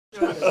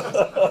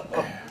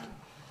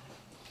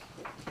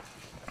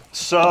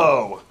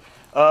So,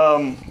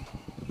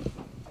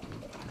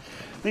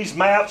 these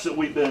maps that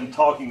we've been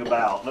talking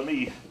about, let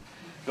me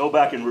go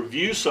back and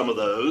review some of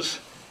those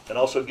and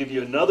also give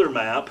you another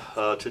map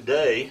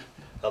today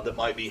that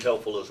might be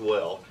helpful as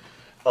well.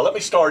 Let me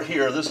start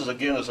here. This is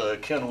again is a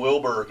Ken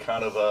Wilber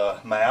kind of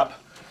a map,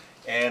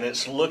 and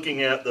it's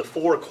looking at the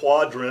four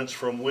quadrants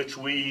from which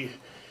we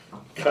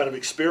kind of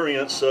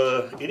experience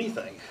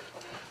anything.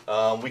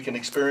 We can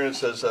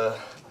experience as a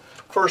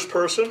first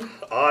person,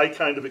 I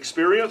kind of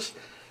experience.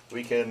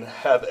 We can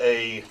have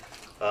a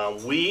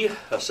we,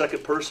 a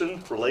second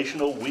person,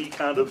 relational we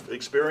kind of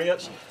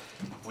experience.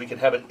 We can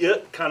have an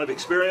it kind of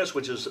experience,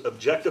 which is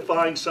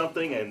objectifying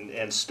something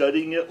and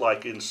studying it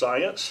like in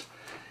science.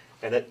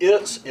 And an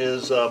it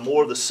is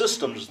more the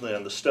systems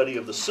then, the study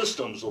of the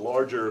systems, the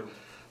larger,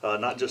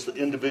 not just the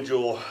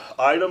individual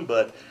item,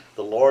 but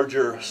the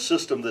larger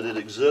system that it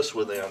exists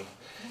within.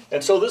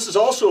 And so this is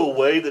also a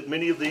way that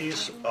many of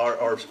these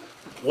are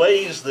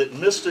ways that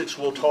mystics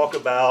will talk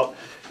about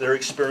their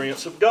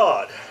experience of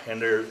God,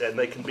 and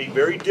they can be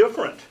very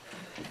different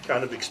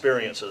kind of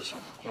experiences.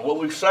 And what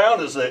we've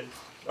found is that,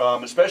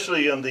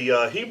 especially in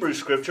the Hebrew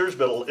scriptures,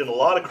 but in a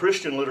lot of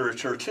Christian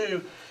literature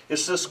too,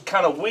 it's this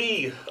kind of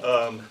we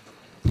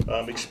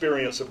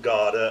experience of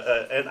God,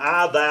 an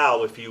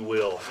I-thou, if you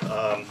will.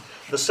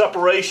 The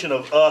separation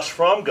of us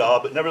from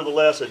God, but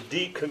nevertheless a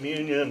deep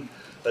communion,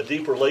 a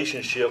deep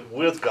relationship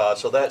with God.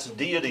 So that's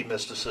deity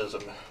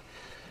mysticism.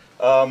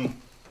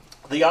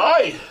 The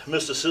I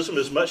mysticism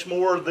is much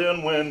more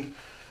than when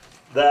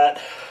that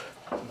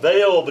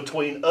veil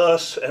between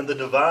us and the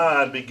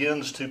divine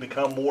begins to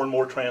become more and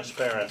more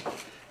transparent.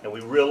 And we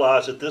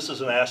realize that this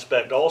is an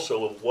aspect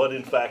also of what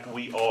in fact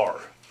we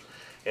are.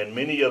 And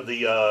many of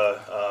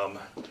the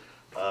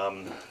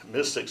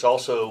mystics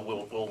also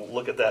will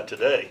look at that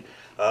today.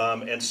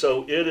 And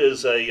so it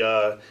is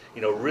a,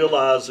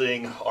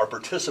 realizing our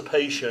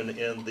participation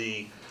in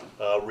the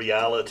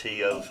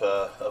reality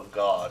of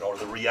God, or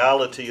the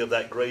reality of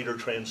that greater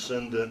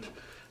transcendent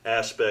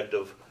aspect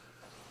of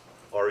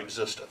our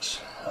existence.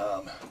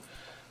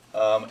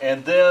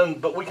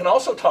 But we can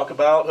also talk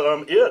about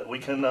it. We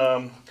can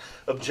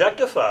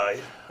objectify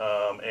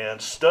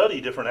and study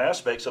different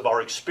aspects of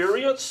our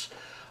experience,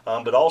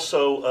 but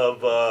also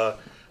of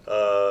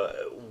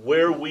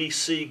where we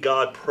see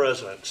God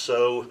present.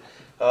 So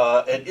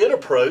an it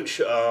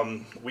approach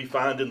we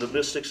find in the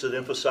mystics that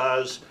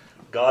emphasize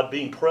God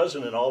being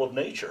present in all of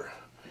nature.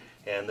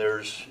 And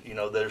there's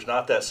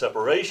not that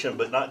separation,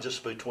 but not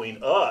just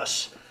between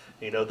us.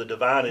 The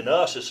divine in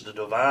us is the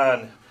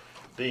divine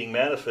being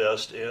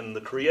manifest in the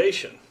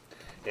creation.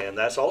 And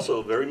that's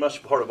also very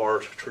much part of our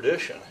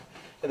tradition.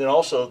 And then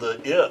also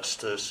the it's,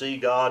 to see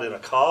God in a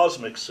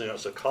cosmic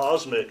sense, a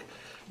cosmic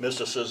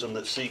mysticism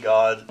that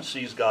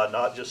sees God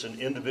not just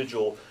in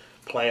individual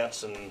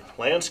plants and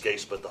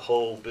landscapes, but the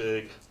whole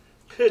big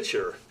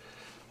picture.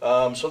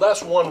 So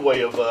that's one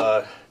way of,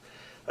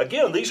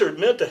 again, these are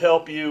meant to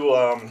help you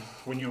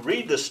when you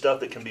read this stuff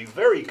that can be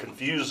very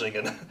confusing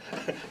and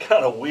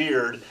kind of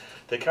weird,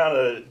 to kind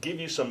of give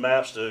you some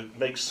maps to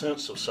make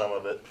sense of some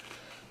of it.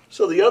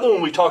 So the other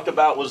one we talked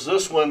about was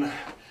this one,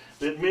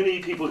 that many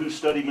people who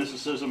study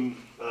mysticism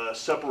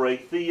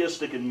separate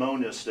theistic and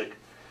monistic,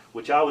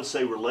 which I would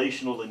say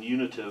relational and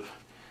unitive.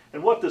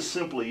 And what this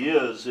simply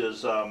is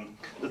the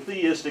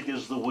theistic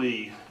is the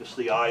we, it's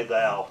the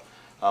I-thou,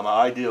 an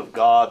idea of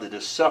God that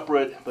is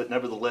separate, but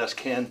nevertheless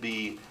can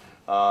be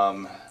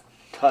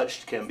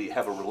touched, can be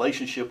have a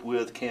relationship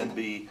with, can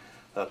be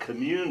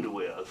communed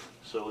with.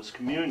 So it's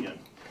communion.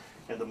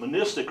 And the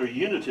monistic or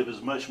unitive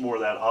is much more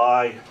that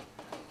I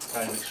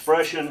kind of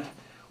expression,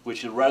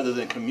 which rather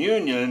than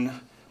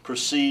communion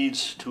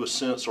proceeds to a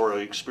sense or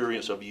an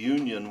experience of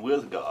union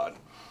with God.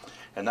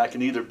 And that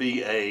can either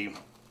be a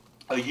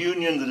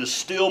union that is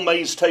still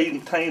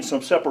maintains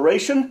some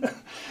separation,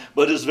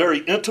 but is very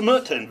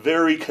intimate and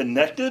very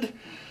connected,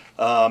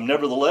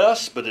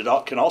 nevertheless. But it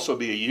can also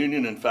be a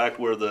union, in fact,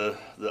 where the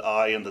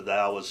I and the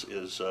thou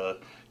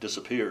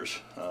disappears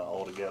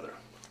altogether.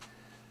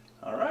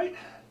 All right.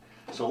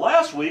 So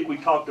last week we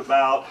talked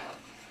about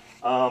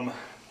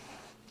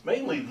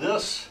mainly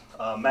this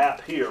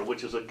map here,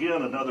 which is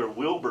again another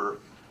Wilber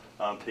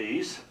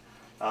piece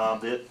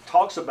that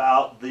talks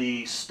about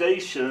the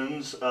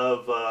stations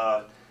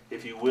of,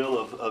 if you will,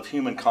 of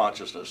human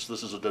consciousness.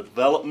 This is a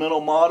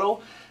developmental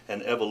model,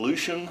 an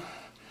evolutionary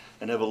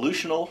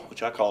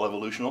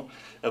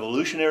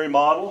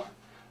model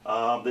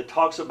that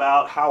talks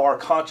about how our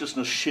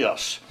consciousness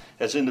shifts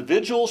as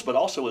individuals, but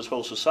also as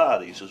whole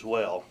societies as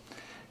well.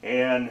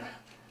 And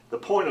the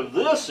point of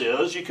this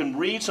is you can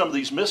read some of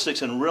these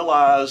mystics and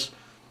realize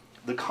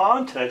the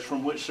context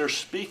from which they're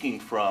speaking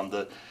from,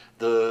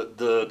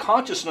 the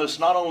consciousness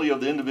not only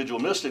of the individual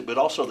mystic, but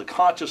also the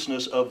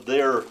consciousness of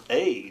their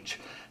age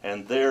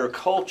and their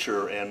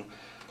culture and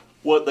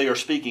what they are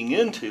speaking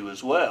into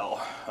as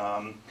well.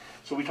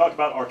 So we talked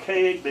about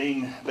archaic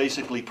being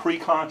basically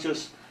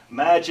pre-conscious.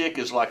 Magic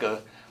is like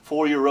a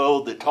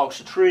 4-year-old that talks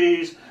to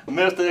trees.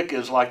 Mythic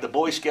is like the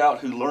Boy Scout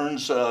who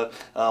learns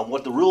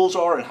what the rules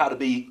are and how to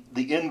be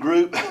the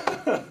in-group.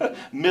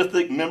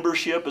 Mythic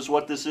membership is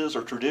what this is,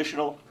 or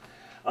traditional.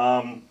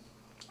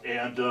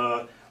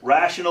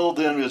 Rational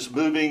then is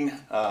moving,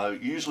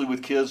 usually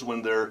with kids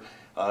when they're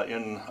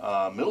in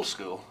middle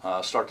school,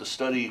 start to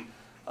study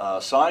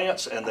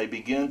science, and they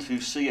begin to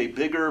see a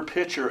bigger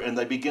picture, and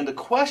they begin to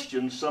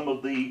question some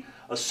of the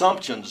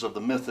assumptions of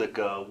the mythic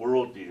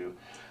worldview.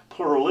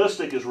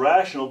 Pluralistic is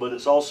rational, but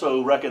it's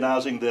also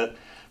recognizing that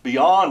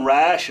beyond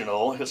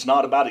rational, it's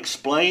not about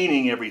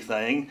explaining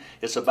everything.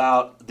 It's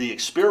about the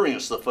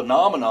experience, the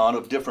phenomenon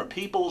of different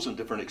peoples and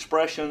different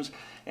expressions,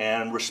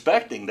 and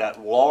respecting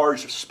that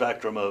large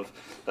spectrum of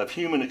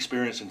human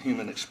experience and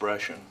human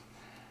expression.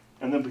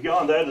 And then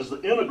beyond that is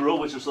the integral,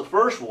 which is the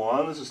first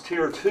one. This is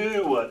tier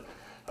 2, what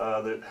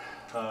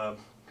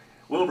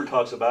Wilbur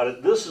talks about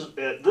it. This is,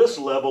 at this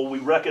level, we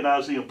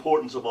recognize the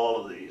importance of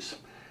all of these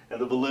and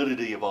the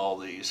validity of all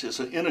these. It's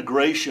an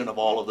integration of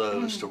all of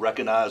those to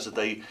recognize that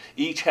they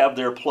each have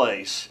their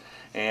place.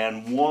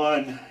 And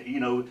one,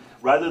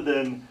 rather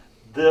than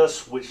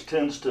this, which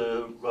tends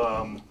to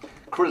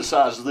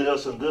criticize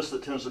this, and this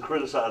that tends to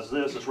criticize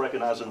this, is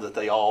recognizing that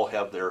they all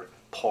have their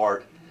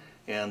part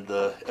in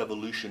the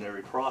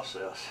evolutionary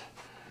process.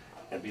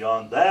 And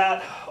beyond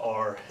that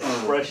are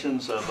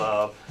expressions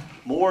of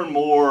more and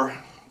more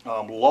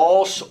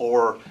loss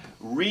or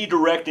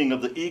redirecting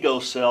of the ego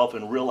self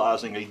and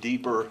realizing a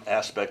deeper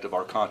aspect of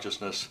our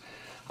consciousness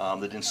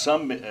that in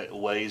some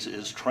ways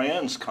is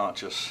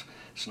trans-conscious.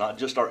 It's not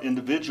just our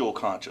individual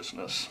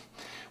consciousness,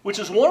 which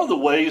is one of the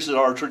ways that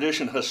our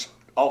tradition has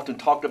often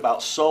talked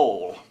about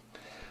soul,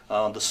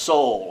 the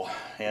soul.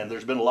 And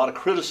there's been a lot of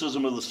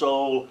criticism of the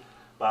soul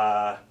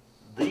by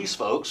these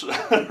folks,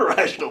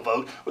 rational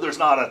folks, where there's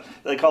not a,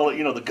 they call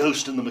it, the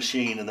ghost in the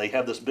machine, and they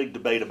have this big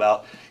debate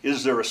about,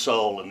 is there a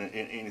soul and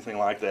anything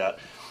like that.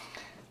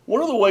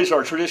 One of the ways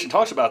our tradition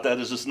talks about that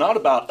is it's not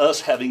about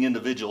us having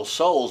individual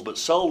souls, but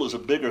soul is a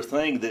bigger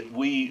thing, that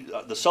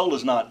the soul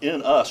is not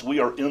in us, we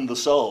are in the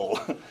soul.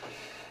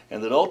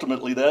 And that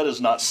ultimately that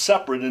is not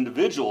separate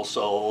individual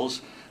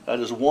souls, that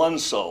is one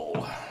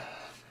soul.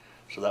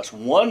 So that's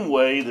one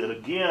way that,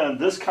 again,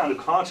 this kind of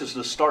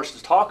consciousness starts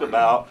to talk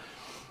about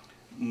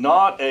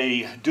not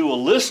a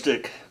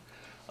dualistic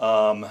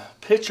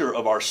picture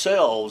of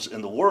ourselves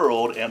in the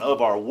world and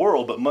of our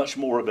world, but much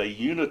more of a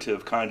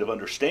unitive kind of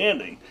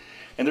understanding.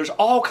 And there's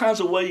all kinds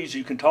of ways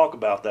you can talk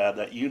about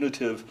that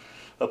unitive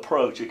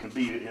approach. It can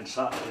be in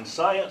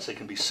science, it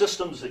can be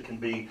systems, it can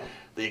be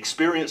the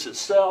experience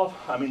itself.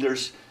 I mean,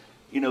 there's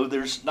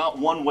not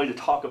one way to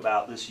talk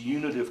about this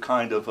unitive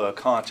kind of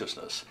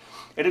consciousness.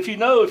 And if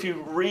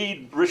you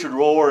read Richard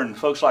Rohr and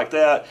folks like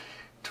that,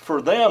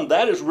 for them,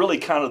 that is really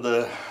kind of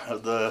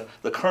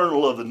the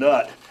kernel of the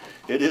nut.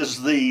 It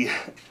is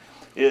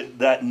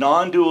that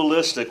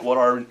non-dualistic, what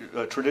our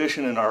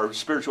tradition and our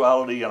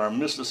spirituality and our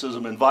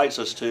mysticism invites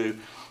us to,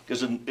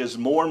 is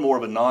more and more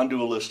of a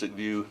non-dualistic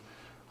view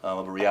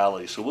of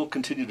reality. So we'll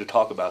continue to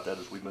talk about that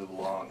as we move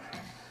along.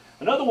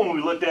 Another one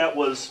we looked at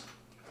was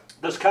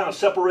this kind of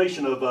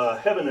separation of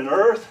heaven and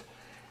earth,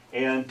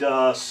 and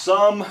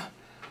some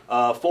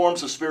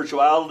forms of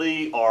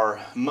spirituality are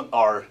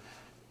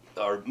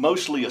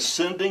mostly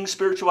ascending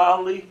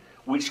spirituality,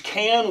 which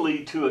can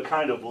lead to a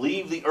kind of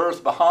leave the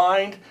earth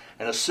behind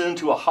and ascend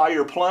to a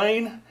higher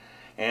plane.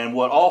 And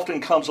what often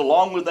comes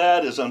along with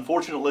that is,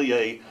 unfortunately,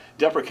 a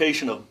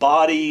deprecation of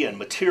body and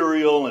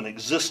material and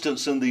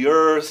existence in the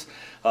earth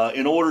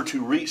in order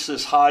to reach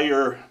this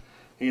higher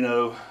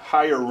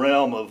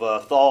realm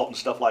of thought and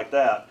stuff like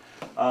that.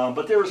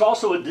 But there is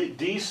also a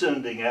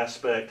descending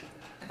aspect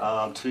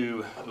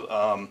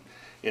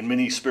in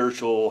many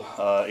spiritual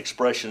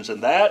expressions,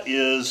 and that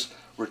is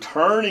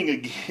returning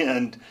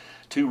again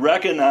to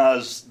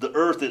recognize the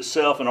earth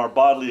itself and our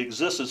bodily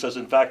existence as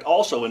in fact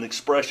also an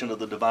expression of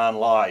the divine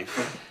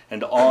life,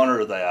 and to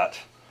honor that.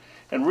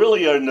 And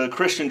really in the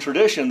Christian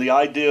tradition, the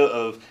idea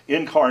of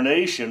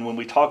incarnation, when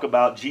we talk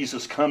about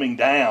Jesus coming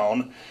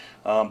down,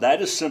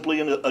 that is simply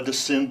a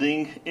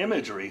descending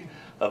imagery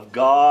of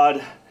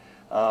God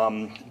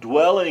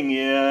dwelling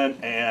in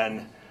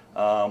and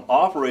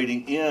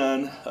operating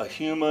in a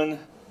human,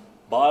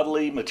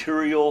 bodily,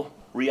 material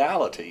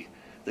reality,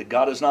 that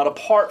God is not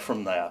apart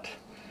from that.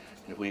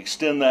 And if we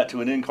extend that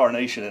to an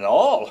incarnation in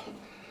all,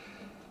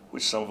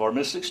 which some of our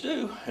mystics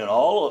do, in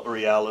all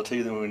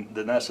reality, then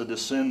that's a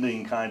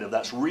descending kind of,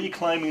 that's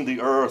reclaiming the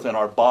earth and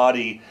our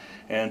body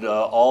and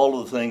all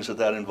of the things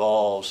that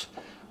involves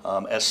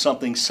as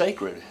something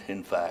sacred,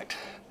 in fact.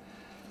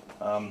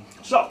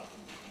 So,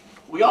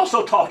 we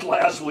also talked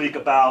last week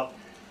about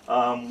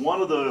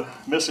one of the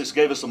mystics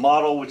gave us a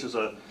model, which is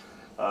a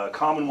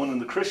common one in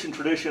the Christian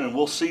tradition, and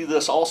we'll see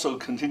this also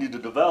continue to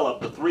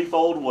develop, the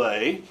threefold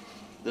way.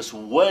 This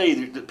way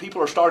that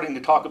people are starting to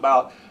talk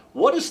about,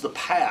 what is the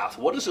path?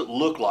 What does it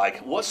look like?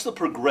 What's the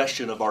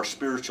progression of our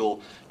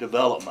spiritual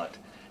development?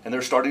 And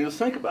they're starting to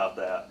think about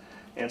that.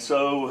 And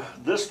so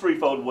this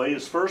threefold way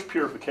is first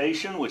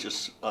purification, which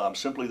is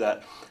simply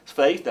that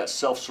faith, that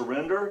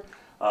self-surrender.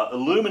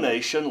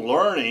 illumination,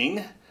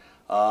 learning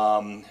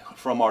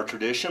from our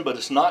tradition, but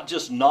it's not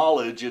just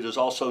knowledge, it is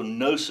also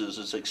gnosis,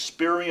 it's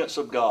experience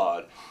of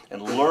God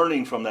and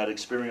learning from that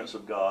experience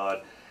of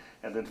God.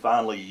 And then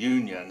finally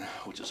union,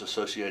 which is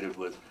associated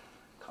with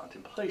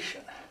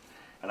contemplation.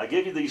 And I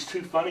gave you these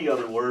two funny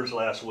other words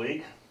last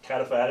week,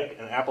 cataphatic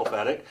and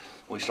apophatic.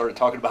 We started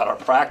talking about our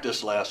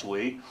practice last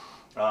week.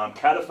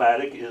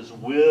 Cataphatic is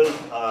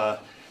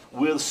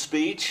with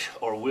speech,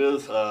 or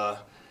with,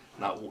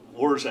 not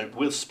words,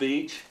 with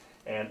speech,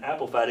 and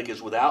apophatic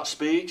is without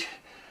speech.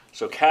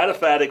 So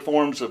cataphatic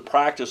forms of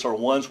practice are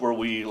ones where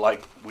I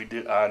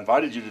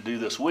invited you to do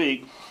this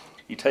week.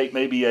 You take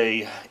maybe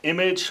a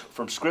image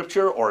from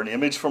Scripture or an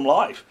image from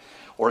life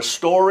or a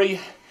story,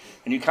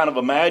 and you kind of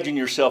imagine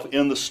yourself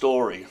in the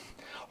story.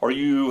 Or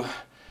you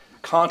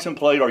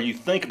contemplate, or you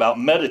think about,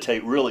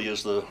 meditate really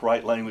is the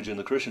right language in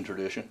the Christian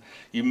tradition.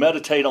 You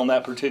meditate on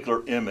that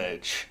particular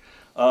image.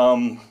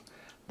 The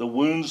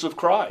wounds of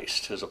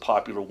Christ is a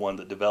popular one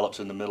that develops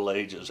in the Middle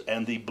Ages,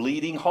 and the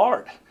bleeding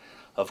heart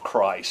of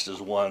Christ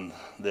is one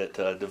that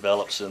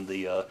develops in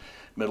the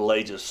Middle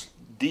Ages.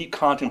 Deep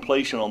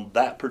contemplation on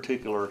that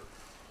particular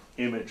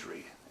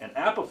imagery. And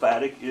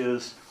apophatic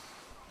is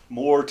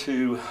more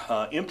to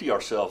empty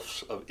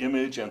ourselves of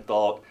image and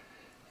thought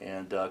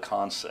and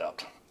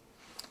concept.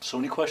 So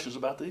any questions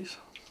about these?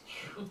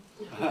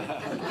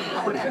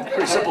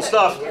 pretty simple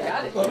stuff.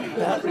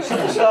 Pretty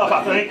simple stuff,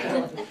 I think.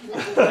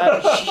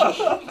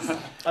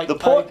 I do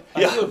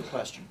have a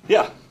question.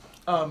 Yeah.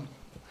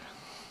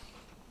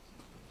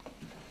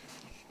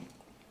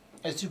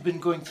 As you've been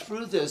going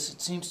through this,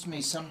 it seems to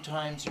me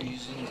sometimes you're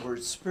using the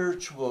word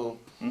spiritual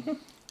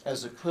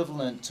as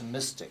equivalent to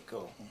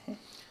mystical.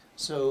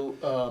 So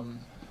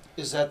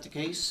is that the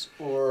case,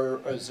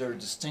 or is there a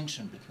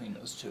distinction between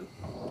those two?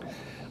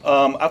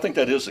 I think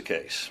that is the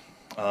case.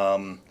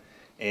 And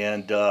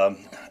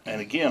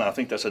again, I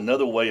think that's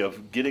another way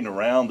of getting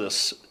around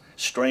this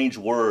strange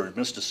word,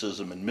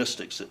 mysticism and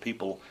mystics, that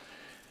people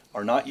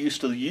are not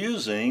used to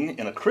using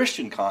in a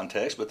Christian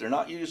context, but they're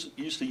not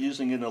used to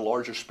using in a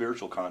larger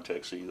spiritual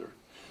context either.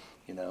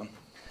 You know,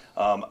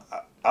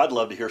 I'd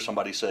love to hear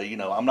somebody say, you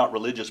know, I'm not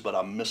religious, but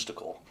I'm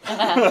mystical,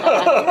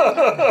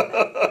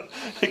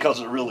 because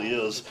it really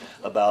is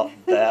about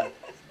that.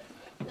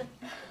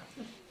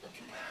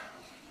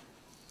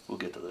 We'll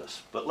get to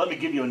this, but let me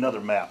give you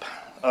another map.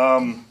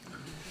 The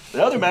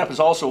other map is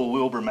also a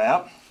Wilbur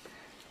map,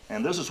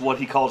 and this is what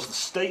he calls the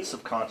states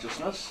of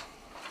consciousness,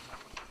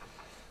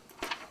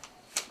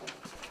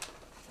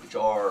 which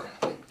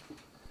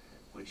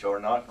are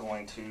not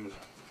going to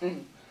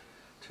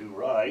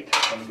write.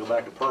 Let me go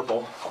back to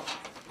purple.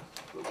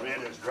 The red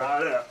has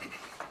dried up.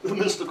 The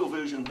mystical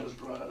vision has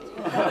dried up.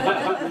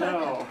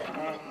 No.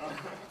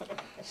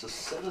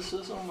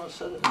 Asceticism,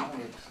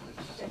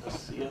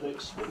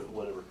 ascetics,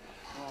 whatever.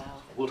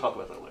 Wow. We'll talk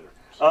about that later.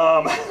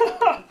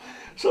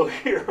 So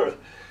here,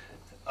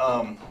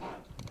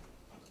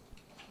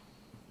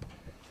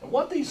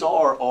 what these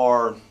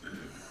are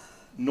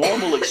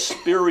normal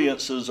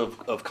experiences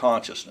of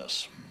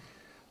consciousness,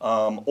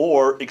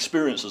 or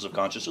experiences of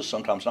consciousness,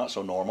 sometimes not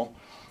so normal.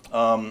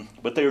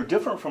 But they are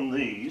different from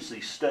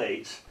these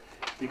states,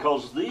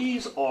 because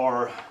these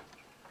are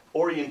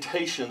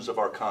orientations of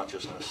our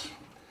consciousness,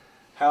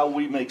 how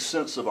we make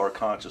sense of our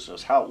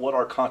consciousness, what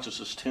our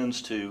consciousness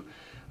tends to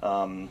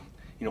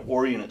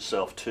orient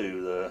itself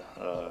to, the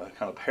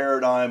kind of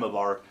paradigm of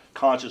our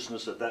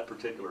consciousness at that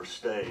particular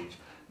stage.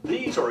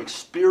 These are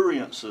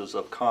experiences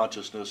of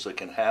consciousness that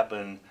can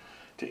happen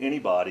to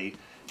anybody,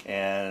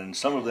 and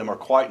some of them are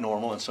quite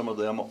normal and some of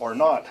them are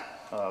not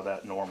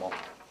that normal.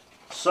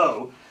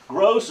 So,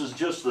 gross is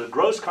just the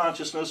gross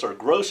consciousness, or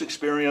gross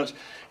experience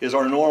is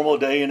our normal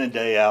day in and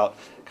day out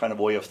kind of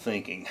way of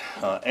thinking.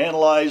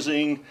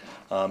 Analyzing,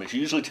 it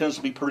usually tends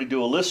to be pretty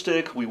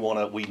dualistic. We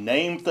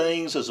name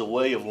things as a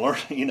way of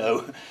learning,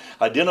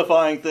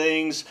 identifying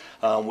things.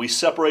 We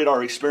separate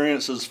our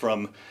experiences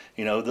from,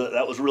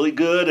 that was really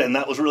good and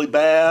that was really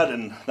bad,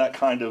 and that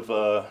kind of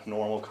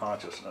normal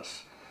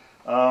consciousness.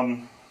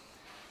 The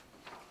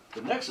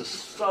next is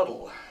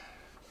subtle.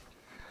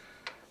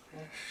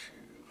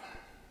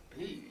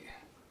 B.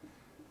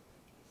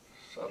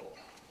 Subtle.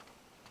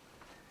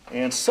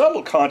 And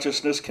subtle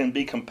consciousness can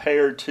be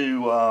compared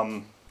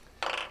to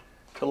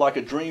like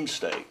a dream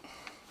state.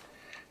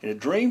 In a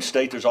dream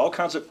state, there's all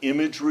kinds of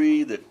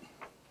imagery that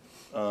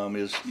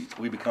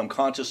we become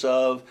conscious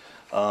of.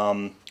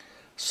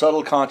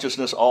 Subtle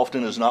consciousness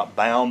often is not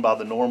bound by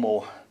the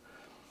normal,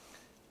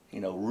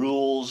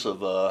 rules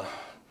of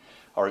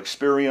our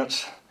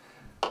experience.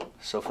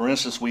 So, for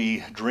instance,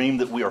 we dream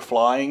that we are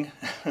flying.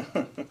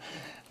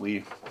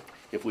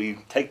 If we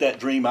take that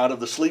dream out of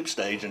the sleep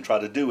stage and try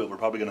to do it, we're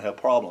probably going to have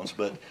problems.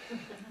 But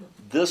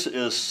this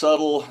is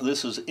subtle.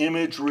 This is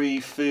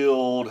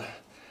imagery-filled,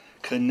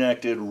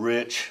 connected,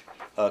 rich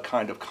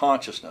kind of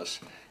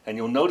consciousness. And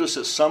you'll notice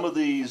that some of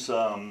these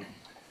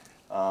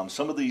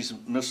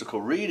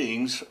mystical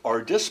readings are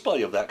a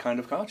display of that kind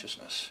of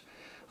consciousness.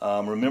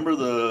 Remember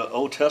the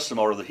Old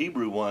Testament, or the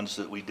Hebrew ones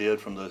that we did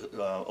from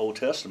the Old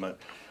Testament.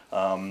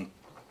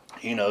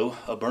 you know,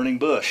 a burning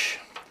bush,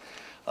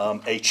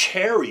 a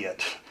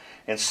chariot,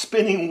 and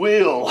spinning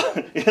wheel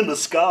in the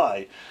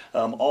sky.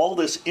 All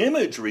this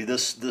imagery,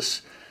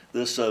 this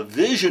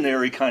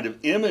visionary kind of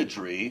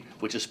imagery,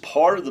 which is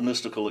part of the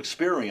mystical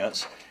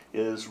experience,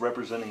 is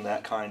representing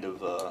that kind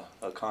of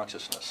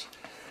consciousness.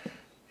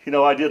 You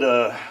know, I did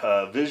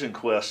a vision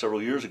quest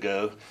several years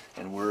ago,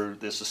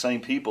 and it's the same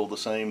people, the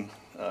same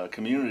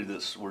community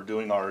we're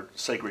doing our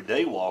Sacred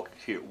Day walk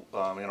here in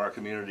our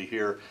community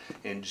here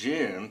in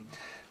June.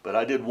 But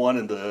I did one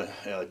in the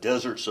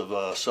deserts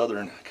of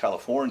Southern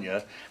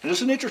California, and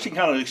it's an interesting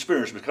kind of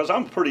experience because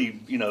I'm pretty,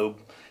 you know,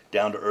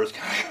 down-to-earth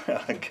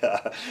kind of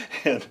guy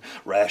and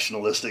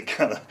rationalistic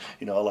kind of,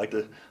 you know, I like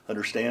to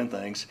understand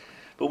things.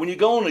 But when you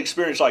go on an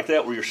experience like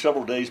that where you're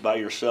several days by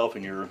yourself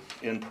and you're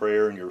in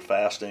prayer and you're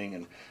fasting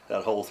and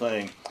that whole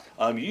thing,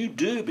 you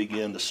do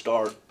begin to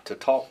start to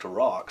talk to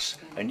rocks,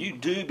 and you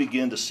do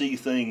begin to see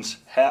things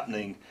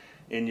happening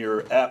in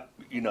your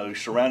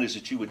surroundings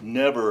that you would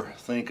never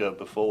think of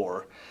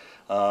before.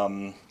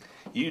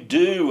 You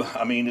do,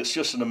 I mean, it's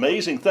just an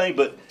amazing thing,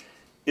 but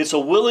it's a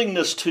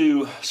willingness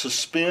to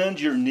suspend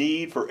your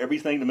need for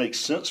everything to make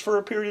sense for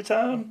a period of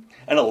time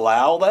and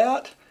allow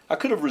that. I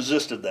could have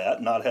resisted that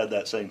and not had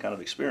that same kind of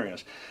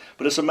experience.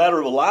 But it's a matter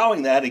of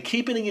allowing that and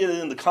keeping it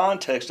in the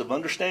context of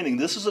understanding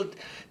this is a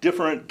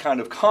different kind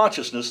of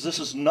consciousness. This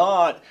is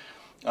not,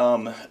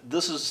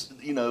 this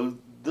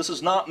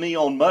is not me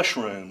on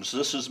mushrooms.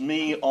 This is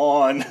me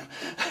on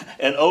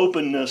an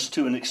openness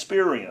to an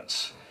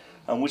experience,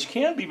 which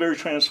can be very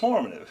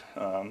transformative,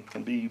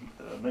 can be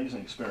an amazing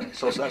experience.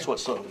 So that's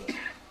what soul is.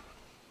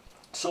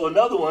 So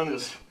another one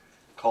is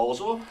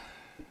causal.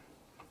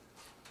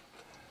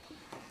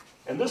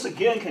 And this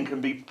again can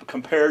be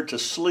compared to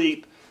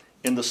sleep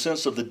in the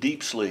sense of the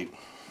deep sleep.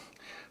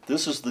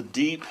 This is the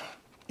deep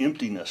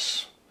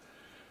emptiness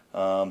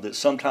that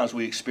sometimes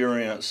we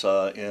experience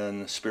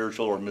in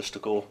spiritual or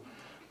mystical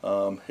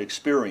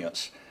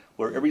experience,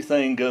 where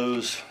everything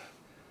goes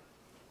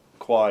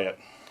quiet,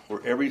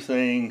 where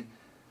everything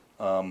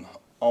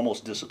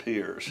almost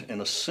disappears,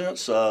 in a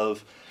sense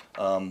of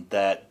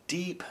that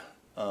deep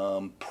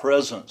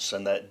presence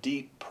and that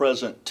deep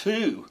present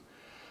to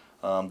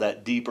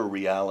that deeper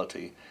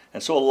reality.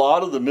 And so a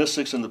lot of the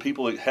mystics and the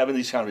people having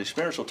these kind of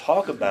experiences will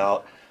talk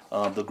about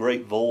the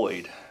great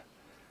void.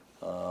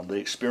 They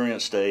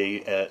experienced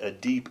a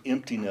deep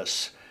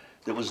emptiness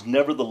that was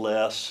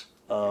nevertheless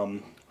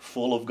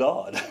full of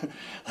God.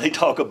 They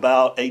talk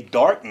about a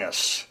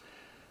darkness,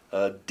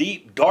 a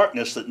deep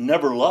darkness that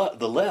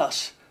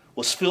nevertheless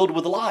was filled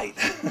with light.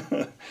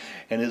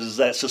 And it is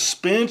that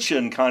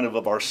suspension kind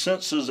of our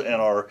senses and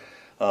our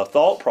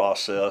thought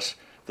process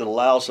that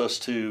allows us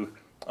to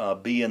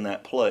be in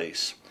that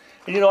place.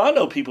 And you know, I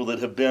know people that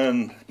have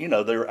been, you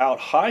know, they're out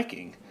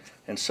hiking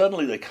and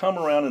suddenly they come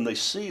around and they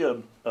see a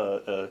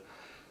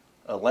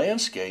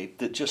landscape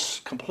that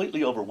just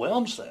completely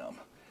overwhelms them.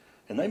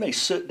 And they may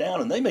sit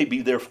down and they may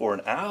be there for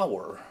an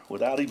hour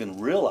without even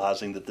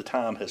realizing that the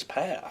time has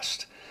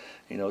passed.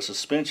 You know, a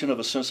suspension of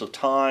a sense of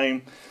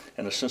time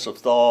and a sense of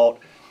thought.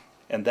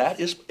 And that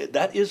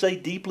is a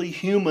deeply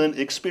human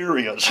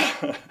experience.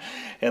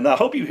 And I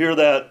hope you hear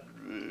that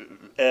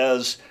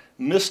as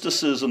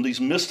mysticism, these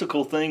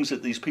mystical things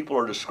that these people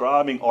are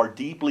describing are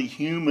deeply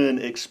human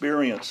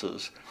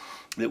experiences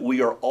that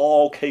we are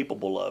all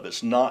capable of.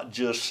 It's not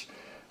just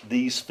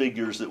these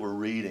figures that we're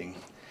reading.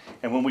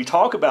 And when we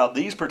talk about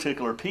these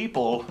particular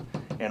people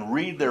and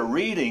read their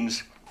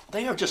readings,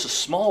 they are just a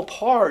small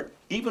part,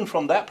 even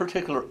from that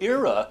particular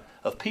era,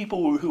 of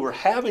people who are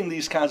having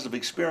these kinds of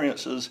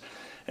experiences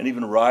and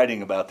even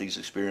writing about these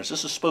experiences.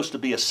 This is supposed to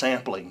be a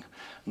sampling,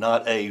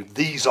 not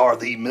these are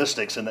the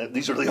mystics and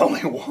these are the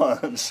only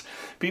ones.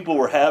 People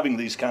were having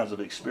these kinds of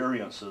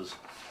experiences,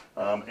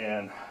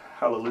 and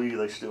hallelujah,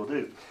 they still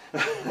do.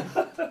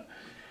 The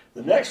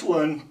next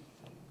one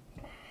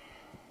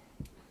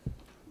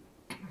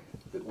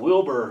that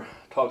Wilbur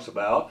talks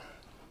about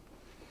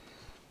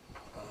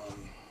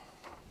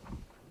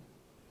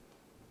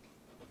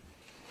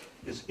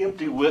is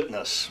empty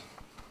witness.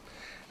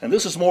 And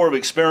this is more of an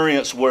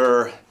experience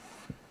where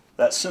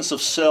that sense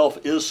of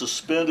self is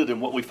suspended,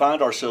 and what we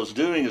find ourselves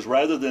doing is,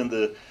 rather than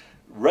the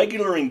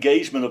regular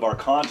engagement of our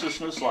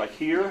consciousness like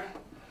here,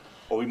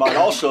 or we might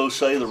also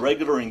say the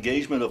regular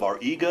engagement of our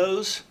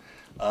egos,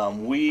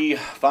 we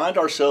find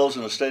ourselves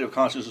in a state of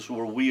consciousness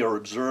where we are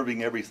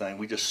observing everything.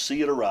 We just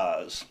see it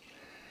arise.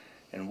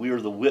 And we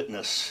are the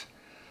witness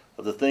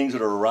of the things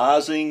that are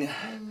arising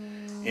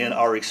in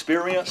our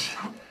experience.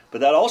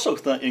 But that also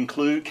can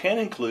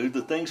include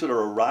the things that are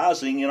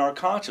arising in our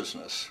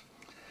consciousness.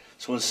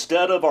 So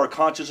instead of our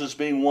consciousness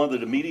being one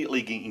that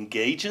immediately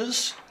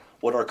engages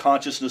what our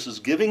consciousness is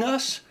giving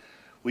us,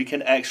 we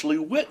can actually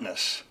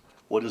witness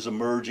what is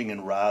emerging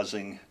and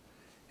rising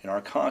in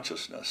our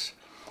consciousness.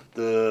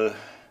 The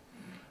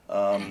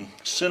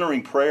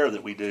centering prayer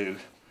that we do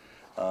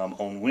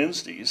on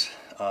Wednesdays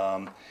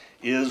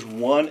is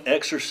one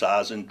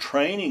exercise in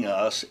training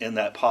us in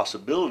that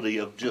possibility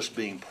of just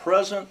being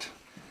present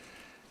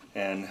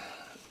and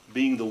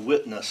being the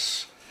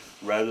witness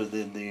rather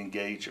than the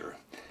engager.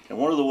 And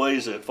one of the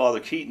ways that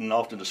Father Keaton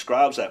often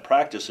describes that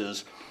practice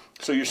is,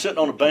 so you're sitting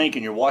on a bank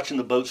and you're watching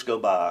the boats go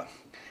by.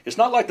 It's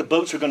not like the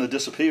boats are going to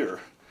disappear.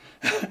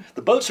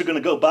 The boats are going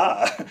to go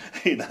by,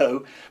 you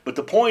know, but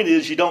the point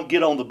is you don't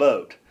get on the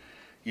boat.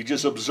 You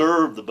just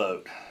observe the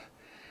boat.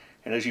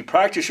 And as you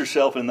practice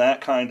yourself in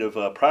that kind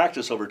of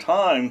practice over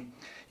time,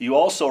 you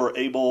also are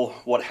able,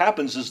 what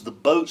happens is the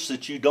boats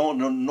that you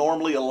don't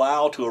normally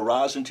allow to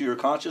arise into your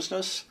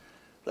consciousness,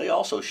 they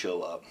also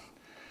show up.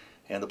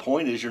 And the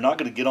point is you're not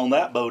going to get on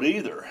that boat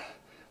either,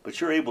 but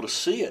you're able to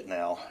see it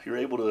now. You're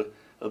able to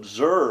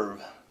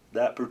observe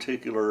that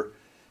particular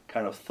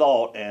kind of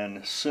thought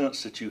and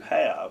sense that you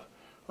have.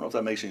 I don't know if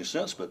that makes any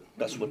sense, but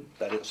that's what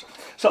that is.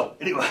 So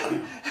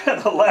anyway,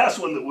 and the last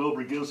one that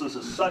Wilbur gives us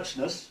is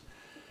suchness.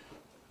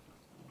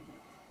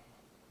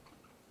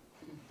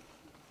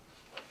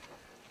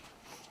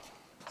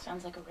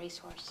 Sounds like a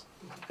racehorse.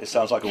 It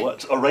sounds like a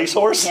what? A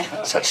racehorse? Yeah.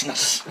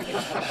 Suchness.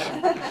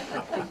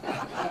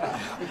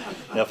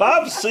 Now, if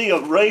I see a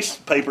race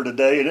paper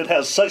today and it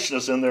has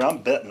suchness in there, I'm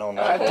betting on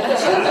that. Not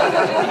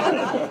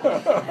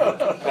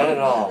at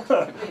all.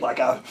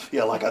 like I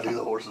do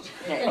the horses.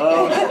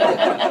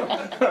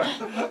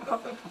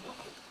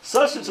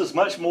 Suchness is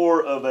much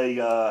more of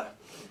a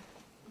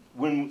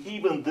when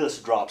even this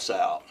drops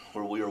out,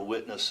 where we are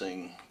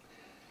witnessing,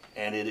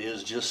 and it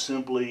is just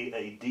simply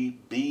a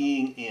deep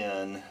being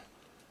in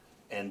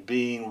and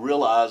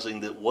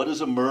realizing that what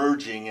is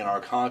emerging in our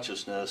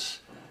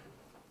consciousness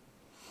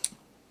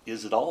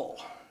is it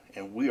all,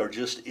 and we are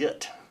just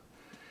it,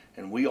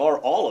 and we are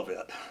all of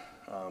it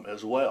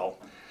as well.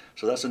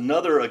 So that's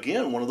another,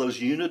 again, one of those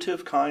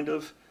unitive kind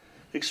of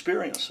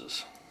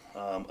experiences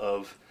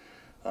of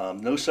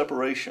no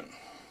separation.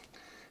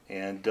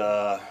 And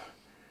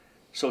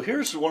so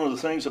here's one of the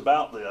things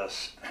about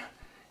this.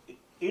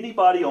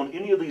 Anybody on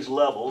any of these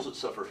levels,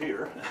 except for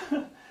here,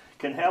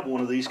 can have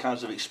one of these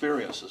kinds of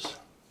experiences.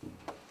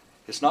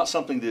 It's not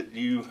something that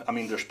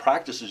there's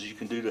practices you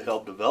can do to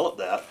help develop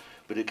that,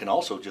 but it can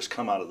also just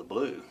come out of the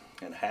blue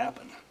and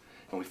happen.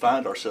 And we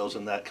find ourselves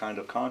in that kind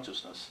of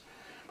consciousness.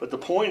 But the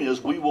point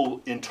is, we will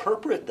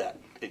interpret that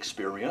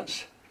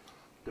experience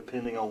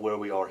depending on where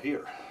we are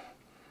here.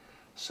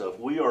 So if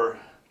we are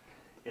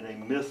in a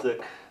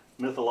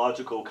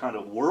mythological kind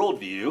of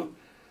worldview,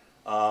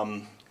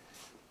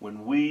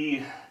 when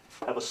we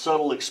have a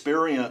subtle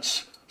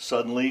experience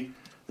suddenly,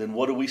 then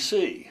what do we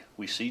see?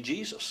 We see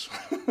Jesus.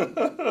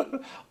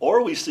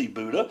 Or we see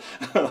Buddha,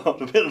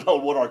 depending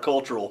on what our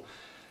cultural...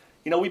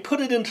 we put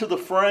it into the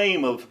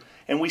frame of,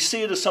 and we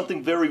see it as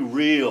something very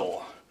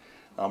real,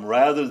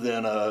 rather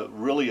than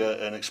really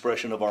an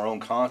expression of our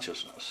own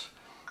consciousness.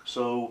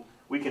 So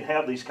we can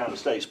have these kind of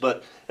states.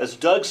 But as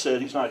Doug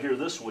said, he's not here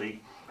this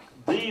week,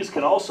 these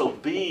can also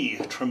be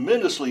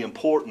tremendously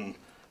important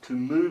to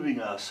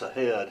moving us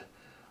ahead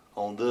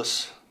on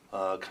this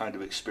kind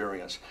of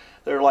experience.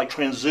 They're like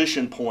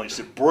transition points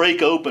that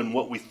break open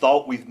what we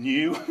thought we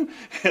knew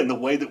and the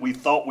way that we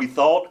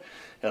thought,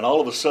 and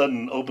all of a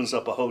sudden opens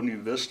up a whole new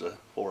vista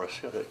for us.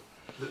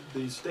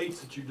 The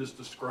states that you just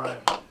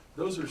described,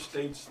 those are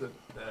states that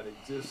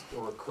exist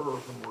or occur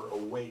when we're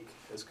awake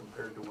as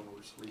compared to when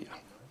we're sleeping.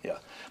 Yeah.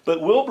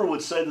 But Wilbur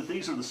would say that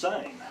these are the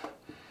same.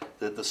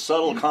 That the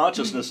subtle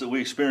consciousness that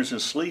we experience in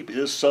sleep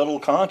is subtle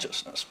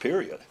consciousness,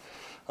 period.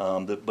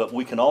 But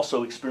we can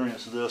also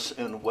experience this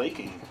in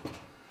waking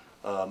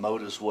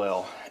mode as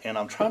well. And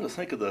I'm trying to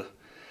think of there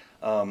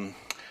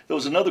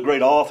was another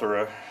great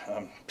author.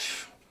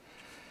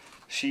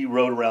 She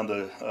wrote around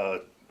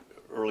the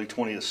early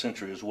 20th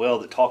century as well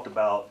that talked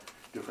about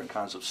different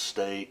kinds of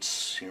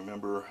states. You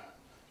remember?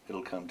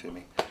 It'll come to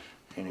me.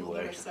 Anyway. Well,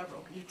 there were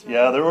several.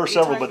 Yeah, there were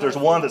several, but there's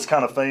one that's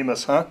kind of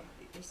famous, huh?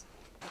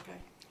 Okay.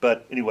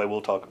 But anyway,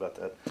 we'll talk about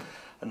that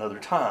another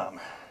time.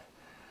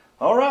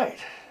 All right.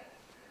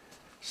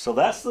 So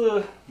that's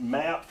the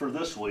map for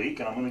this week,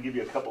 and I'm going to give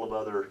you a couple of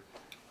other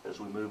as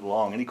we move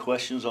along. Any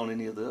questions on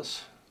any of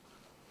this?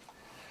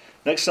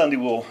 Next Sunday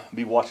we'll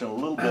be watching a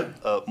little bit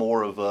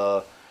more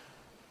of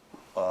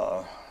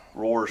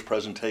Rohr's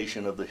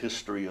presentation of the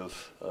history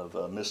of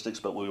mystics,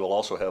 but we will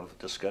also have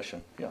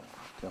discussion. Yeah.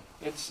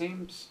 It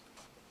seems,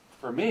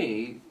 for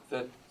me,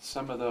 that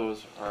some of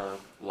those are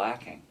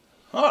lacking,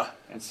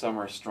 and some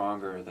are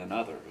stronger than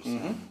others.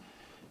 Mm-hmm. And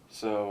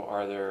so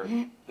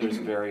there's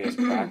various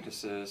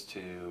practices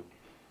to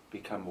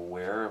become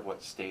aware of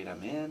what state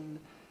I'm in,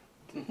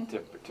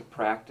 to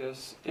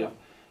practice.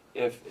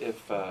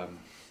 If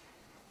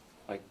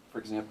like, for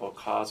example,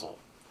 causal,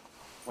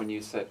 when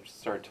you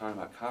started talking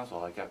about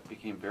causal, I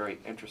became very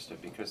interested,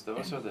 because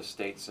those are the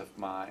states of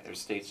mind, or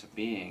states of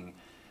being,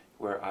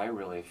 where I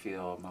really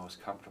feel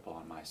most comfortable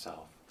in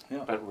myself,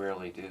 but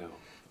rarely do.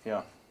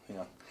 Yeah.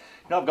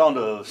 I've gone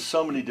to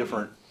so many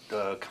different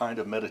kind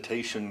of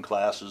meditation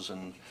classes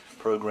and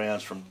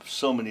programs from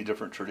so many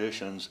different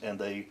traditions, and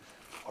they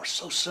are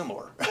so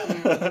similar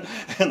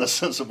in the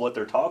sense of what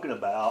they're talking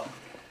about.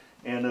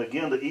 And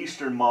again, the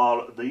Eastern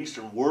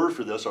word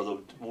for this, or the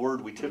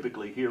word we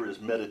typically hear, is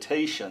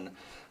meditation.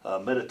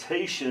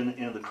 Meditation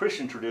in the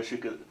Christian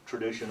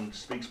tradition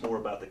speaks more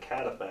about the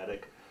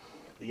cataphatic,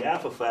 The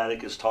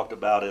apophatic is talked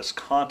about as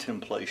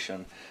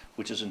contemplation,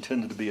 which is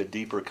intended to be a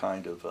deeper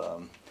kind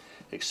of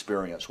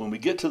experience. When we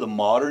get to the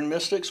modern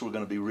mystics, we're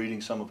going to be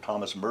reading some of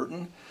Thomas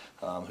Merton,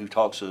 who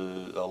talks a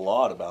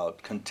lot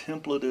about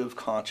contemplative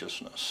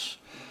consciousness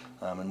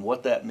and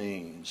what that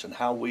means and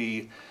how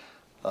we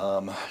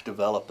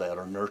develop that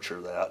or nurture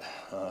that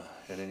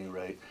at any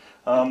rate.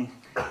 And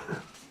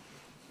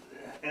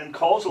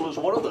causal is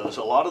one of those.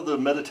 A lot of the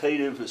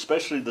meditative,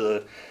 especially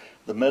the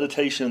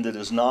meditation that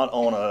is not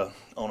on a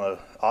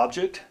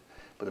object,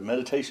 but a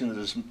meditation that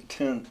is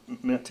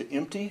meant to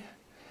empty,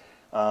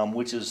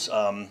 which is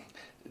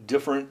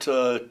different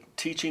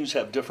teachings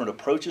have different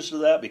approaches to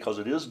that because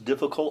it is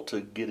difficult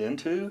to get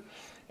into,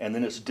 and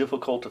then it's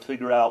difficult to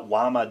figure out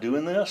why am I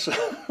doing this,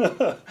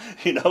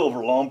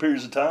 over long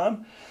periods of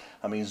time.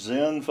 I mean,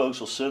 Zen folks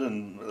will sit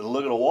and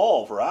look at a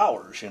wall for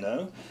hours,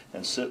 and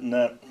sit in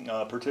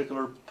that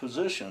particular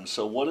position.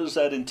 So what is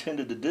that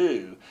intended to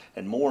do?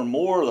 And more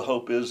the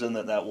hope is then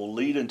that will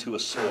lead into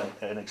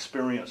an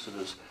experience that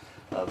is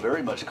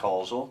very much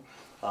causal,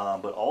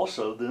 but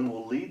also then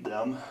will lead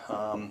them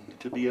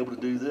to be able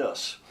to do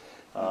this.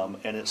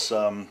 And it's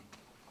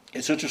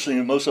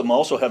interesting, most of them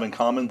also have in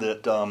common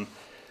that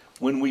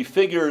when we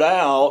figure it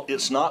out,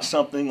 it's not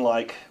something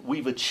like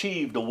we've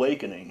achieved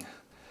awakening.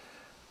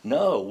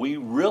 No, we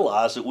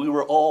realized that we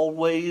were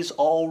always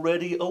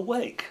already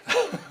awake.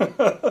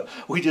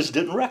 We just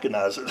didn't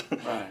recognize it.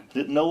 Right.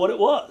 Didn't know what it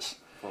was.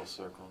 Full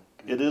circle.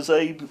 It is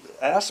a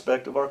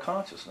aspect of our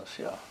consciousness,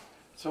 yeah.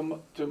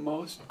 So do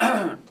most,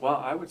 well,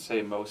 I would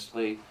say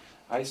mostly,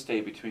 I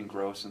stay between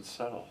gross and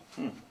subtle.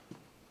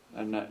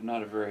 And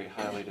not a very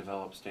highly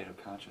developed state of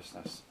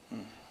consciousness.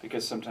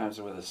 Because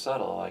sometimes with a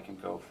subtle, I can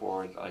go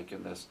forward like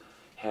in this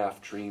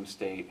half dream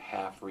state,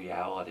 half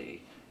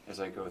reality as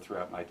I go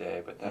throughout my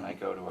day. But then I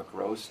go to a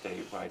gross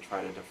state where I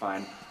try to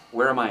define,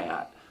 where am I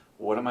at?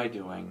 What am I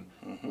doing?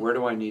 Where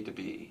do I need to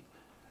be?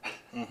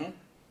 Yeah.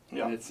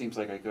 And it seems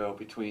like I go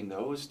between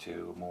those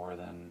two more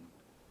than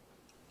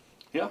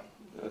Yeah.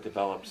 a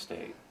developed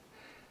state.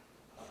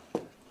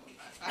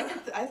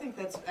 I think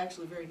that's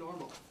actually very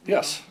normal.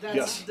 Yes,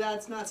 That's,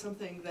 That's not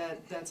something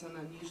that's an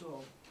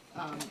unusual,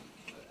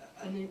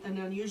 an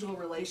unusual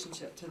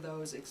relationship to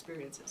those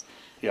experiences.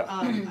 Yeah.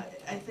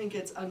 I think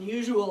it's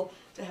unusual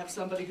to have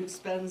somebody who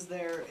spends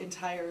their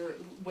entire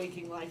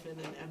waking life in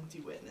an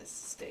empty witness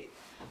state.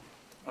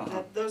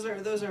 Those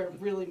are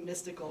really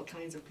mystical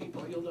kinds of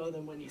people. You'll know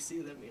them when you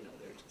see them.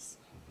 They're just.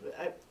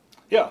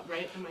 Yeah.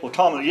 Right?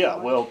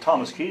 Well,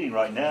 Thomas Keating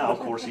right now, of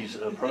course, he's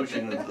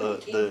approaching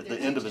the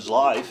end of his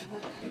life,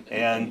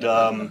 and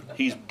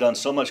he's done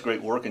so much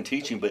great work in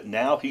teaching, but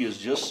now he is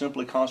just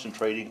simply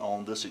concentrating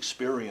on this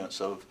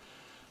experience of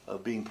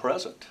being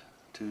present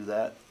to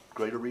that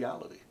greater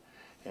reality.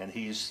 And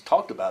he's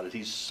talked about it.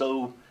 He's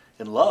so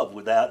in love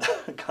with that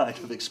kind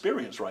of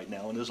experience right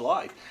now in his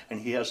life, and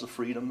he has the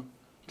freedom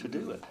to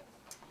do it.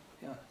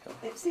 Yeah.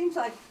 It seems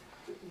like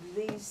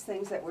these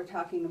things that we're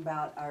talking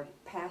about are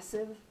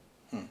passive,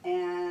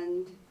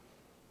 and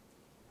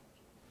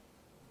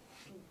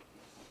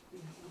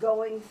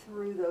going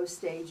through those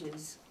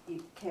stages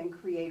you can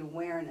create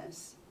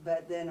awareness,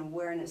 but then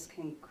awareness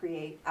can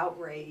create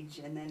outrage,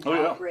 and then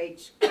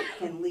outrage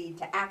can lead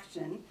to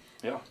action.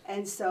 Yeah.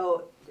 And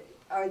so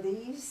are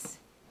these,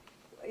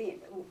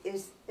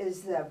 is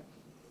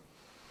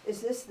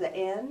this the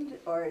end,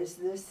 or is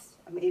this,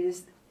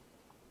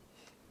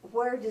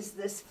 where does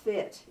this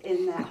fit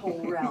in that whole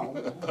realm?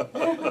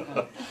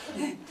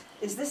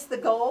 Is this the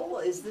goal?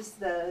 Is this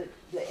the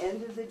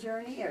end of the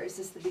journey, or is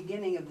this the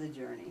beginning of the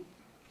journey?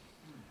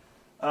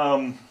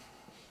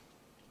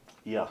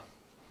 Yeah.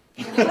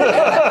 Let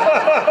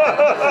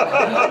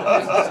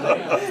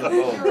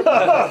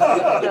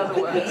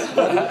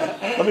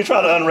me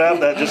try to unwrap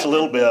that just a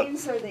little bit. The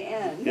means or the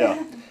end?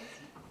 Yeah.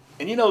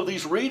 And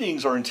these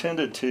readings are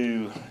intended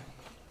to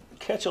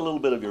catch a little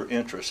bit of your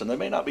interest, and they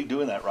may not be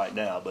doing that right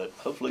now, but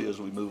hopefully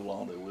as we move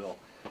along they will.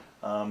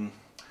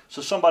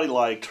 So somebody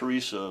like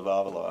Teresa of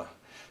Avila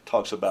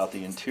talks about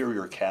the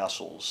interior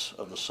castles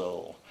of the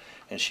soul,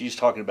 and she's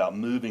talking about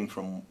moving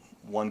from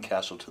one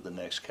castle to the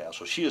next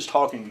castle. She is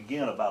talking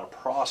again about a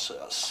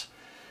process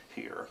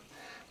here,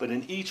 but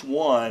in each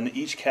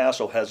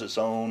castle has its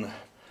own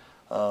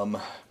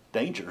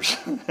dangers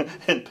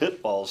and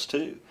pitfalls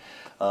too.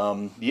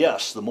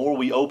 Yes, the more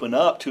we open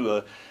up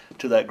to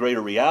that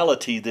greater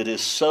reality that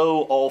is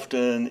so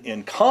often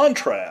in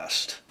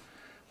contrast,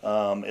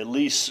 at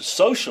least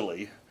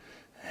socially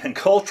and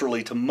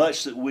culturally, to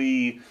much that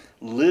we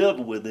live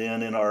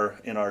within in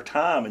our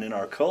time and in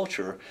our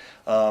culture,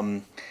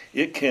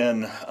 it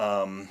can,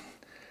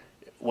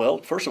 well,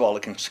 first of all,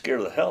 it can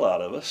scare the hell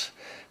out of us,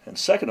 and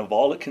second of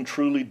all, it can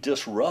truly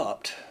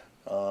disrupt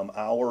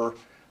our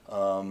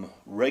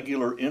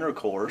regular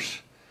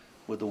intercourse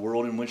with the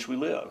world in which we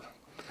live.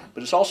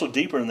 But it's also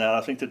deeper than that.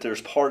 I think that there's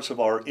parts of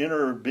our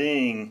inner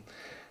being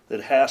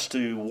that has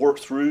to work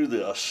through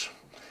this.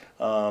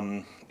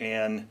 And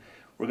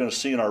we're going to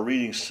see in our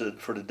readings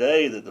for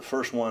today that the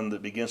first one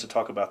that begins to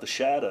talk about the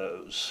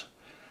shadows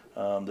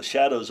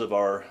of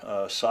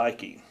our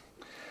psyche.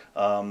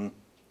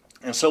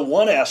 And so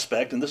one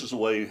aspect, and this is the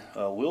way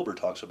Wilbur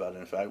talks about it,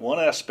 in fact, one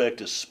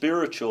aspect is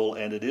spiritual,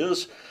 and it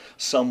is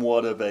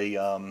somewhat of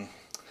a,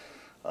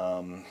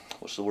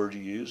 what's the word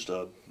you used?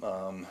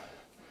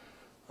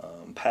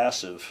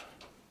 Passive,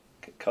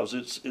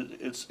 because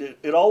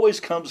it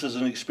always comes as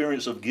an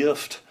experience of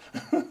gift,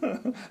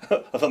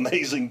 of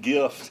amazing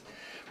gift.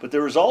 But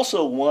there is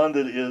also one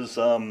that is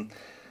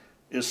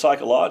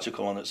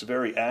psychological, and it's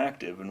very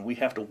active, and we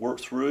have to work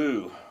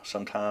through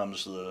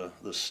sometimes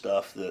the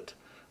stuff that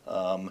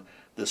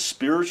the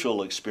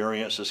spiritual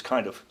experience, this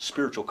kind of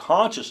spiritual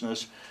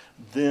consciousness,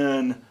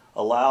 then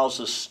allows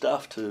this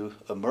stuff to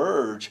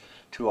emerge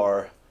to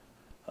our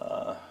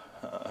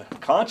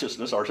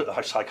consciousness,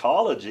 our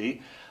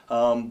psychology,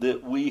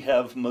 that we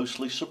have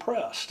mostly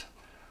suppressed,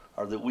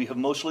 or that we have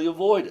mostly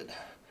avoided.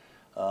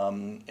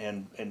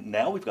 And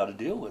now we've got to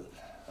deal with it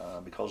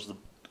because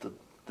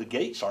the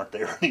gates aren't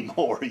there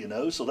anymore, you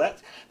know. So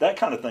that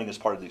kind of thing is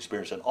part of the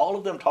experience, and all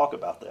of them talk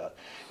about that.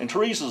 And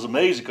Teresa's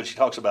amazing because she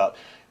talks about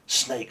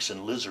snakes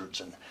and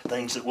lizards and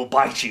things that will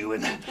bite you,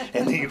 and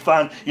you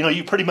find, you know,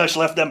 you pretty much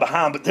left them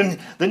behind, but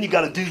then you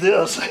got to do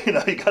this, you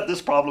know, you got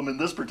this problem in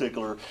this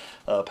particular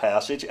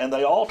passage, and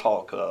they all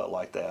talk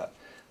like that.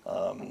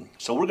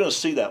 So we're going to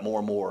see that more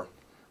and more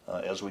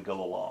as we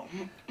go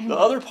along. The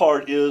other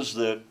part is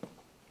that,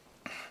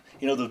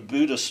 you know, the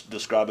Buddhists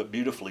describe it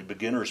beautifully,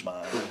 beginner's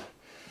mind.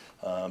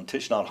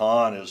 Thich Nhat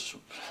Hanh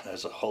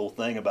has a whole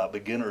thing about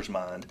beginner's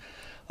mind,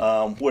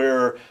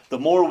 where the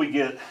more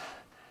we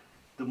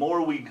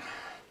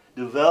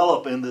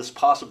develop in this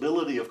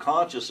possibility of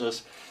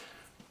consciousness,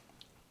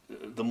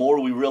 the more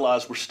we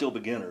realize we're still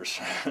beginners.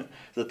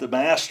 That the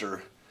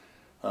master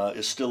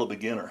is still a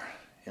beginner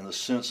in the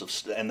sense of,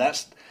 and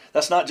that's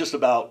not just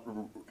about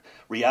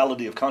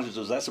reality of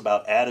consciousness. That's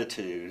about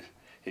attitude.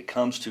 It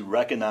comes to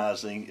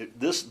recognizing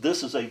this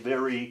is a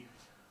very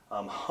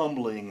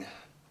humbling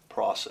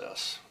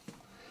process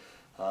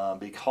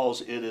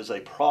because it is a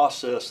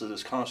process that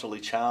is constantly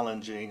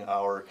challenging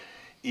our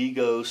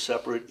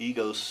separate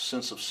ego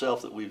sense of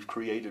self that we've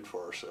created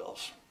for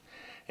ourselves,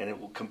 and it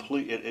will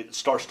it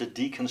starts to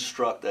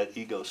deconstruct that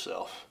ego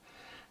self,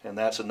 and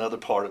that's another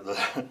part of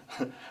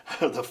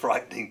the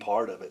frightening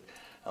part of it.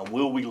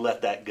 Will we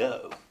let that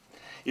go?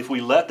 If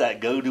we let that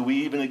go, do we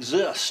even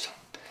exist?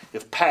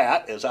 If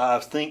Pat, as I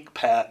think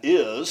Pat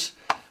is,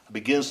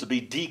 begins to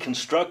be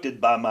deconstructed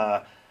by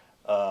my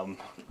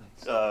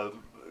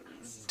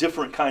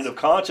different kind of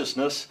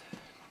consciousness,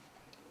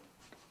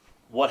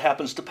 what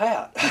happens to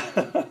Pat?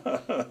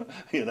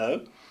 You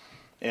know?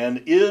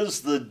 And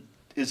is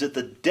it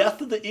the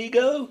death of the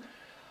ego,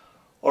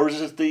 or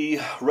is it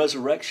the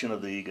resurrection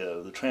of the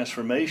ego, the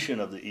transformation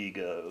of the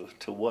ego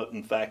to what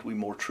in fact we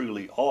more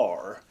truly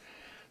are,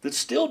 that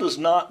still does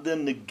not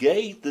then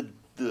negate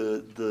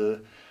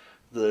the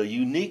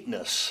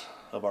uniqueness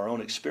of our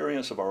own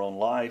experience, of our own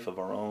life, of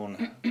our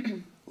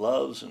own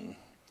loves and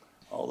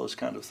all those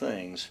kind of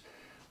things.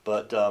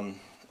 But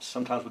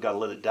sometimes we've got to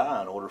let it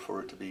die in order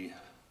for it to be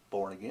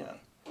born again,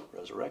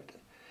 resurrected.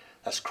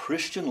 That's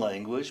Christian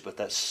language, but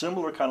that's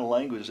similar kind of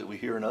language that we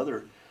hear in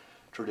other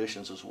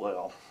traditions as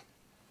well.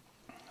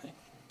 Okay.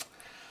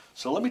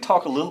 So let me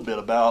talk a little bit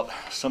about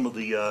some of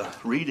the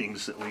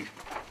readings that we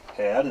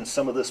had in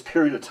some of this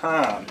period of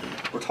time.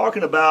 We're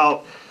talking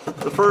about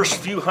the first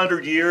few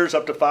hundred years,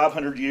 up to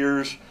 500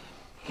 years,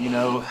 you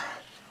know,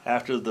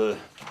 after the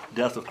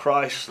death of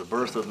Christ, the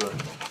birth of the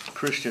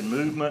Christian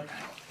movement,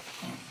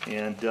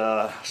 and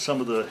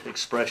some of the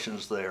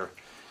expressions there.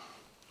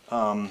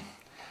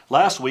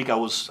 Last week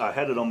I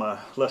had it on my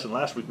lesson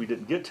last week. We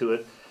didn't get to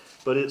it,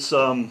 but it's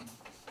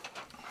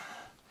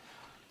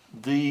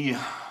the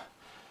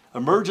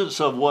emergence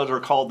of what are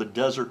called the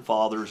desert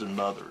fathers and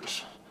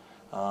mothers.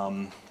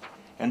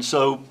 And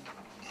so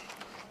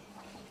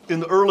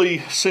in the early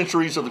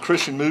centuries of the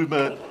Christian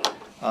movement,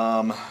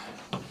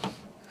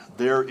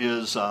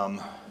 there's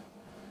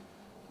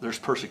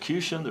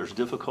persecution, there's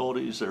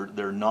difficulties,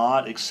 they're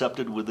not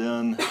accepted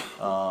within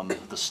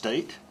the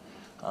state.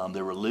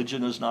 Their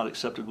religion is not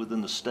accepted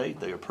within the state.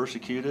 They are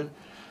persecuted.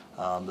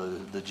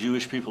 The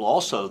Jewish people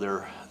also,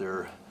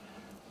 their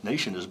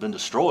nation has been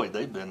destroyed.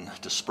 They've been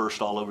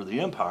dispersed all over the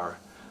empire.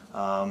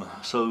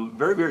 So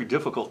very, very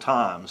difficult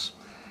times.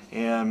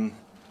 And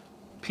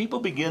people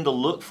begin to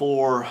look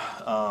for,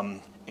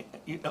 and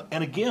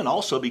again,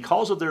 also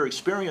because of their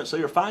experience,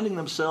 they are finding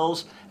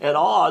themselves at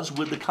odds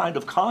with the kind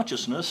of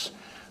consciousness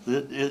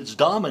that is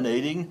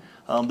dominating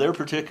their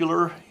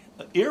particular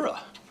era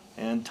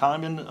and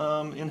time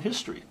in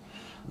history.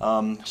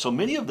 So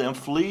many of them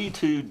flee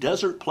to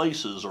desert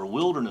places or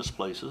wilderness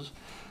places,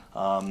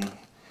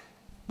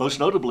 most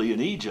notably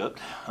in Egypt,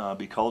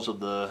 because of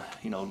the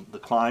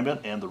climate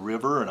and the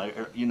river, and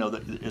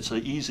it's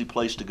an easy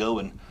place to go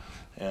and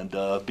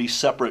be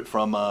separate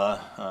from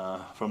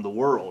the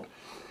world.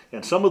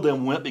 And some of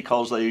them went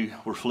because they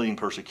were fleeing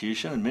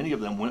persecution, and many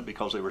of them went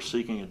because they were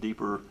seeking a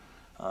deeper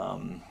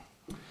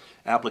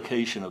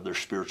application of their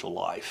spiritual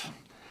life.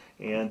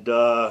 And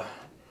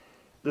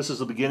this is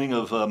the beginning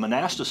of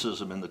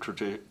monasticism in the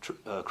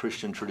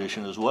Christian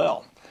tradition as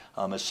well.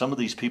 As some of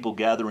these people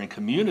gather in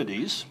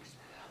communities,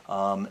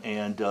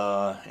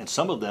 And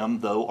some of them,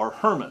 though, are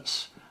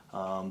hermits.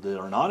 That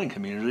are not in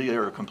community. They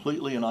are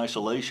completely in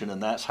isolation,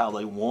 and that's how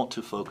they want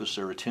to focus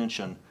their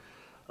attention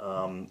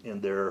in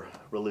their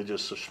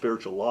religious or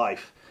spiritual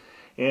life.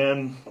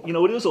 And, you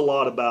know, it is a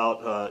lot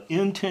about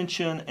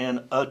intention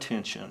and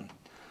attention.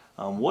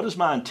 What is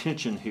my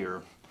intention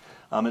here?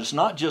 It's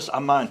not just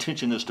my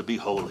intention is to be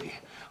holy,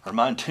 or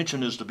my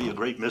intention is to be a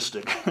great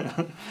mystic.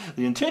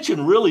 The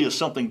intention really is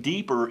something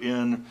deeper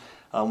in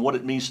what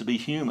it means to be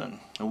human.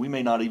 And we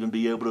may not even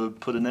be able to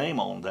put a name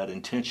on that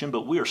intention,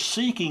 but we are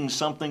seeking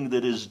something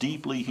that is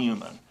deeply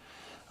human.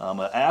 An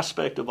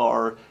aspect of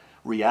our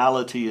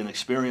reality and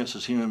experience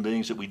as human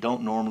beings that we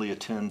don't normally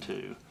attend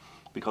to,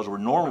 because we're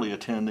normally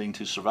attending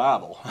to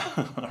survival,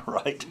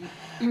 right?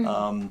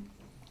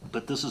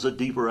 But this is a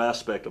deeper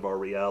aspect of our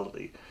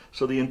reality.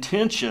 So the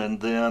intention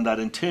then, that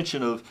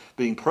intention of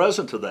being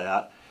present to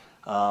that,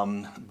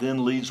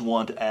 then leads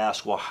one to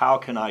ask, well, how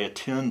can I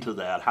attend to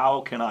that?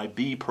 How can I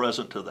be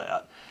present to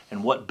that?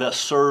 And what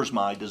best serves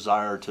my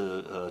desire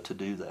to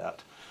do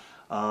that?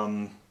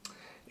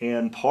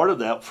 And part of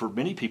that for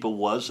many people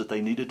was that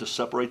they needed to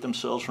separate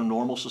themselves from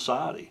normal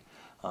society,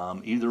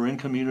 either in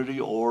community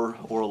or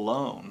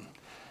alone.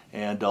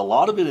 And a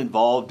lot of it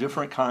involved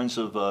different kinds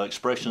of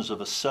expressions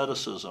of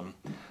asceticism,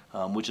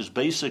 which is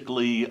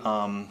basically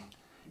the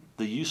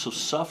use of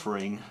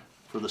suffering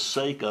for the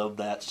sake of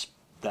that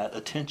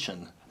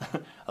attention,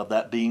 of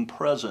that being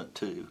present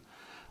to.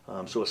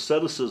 So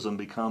asceticism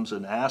becomes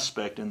an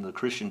aspect in the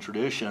Christian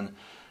tradition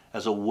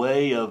as a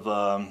way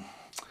of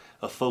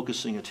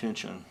focusing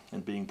attention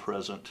and being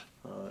present,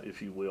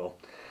 if you will.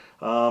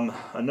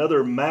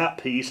 Another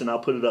map piece, and I'll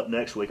put it up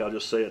next week, I'll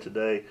just say it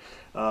today.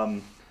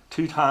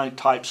 Two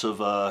types of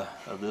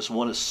this.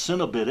 One is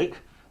cenobitic,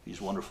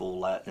 these wonderful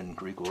Latin and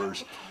Greek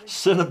words.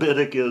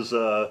 Cenobitic is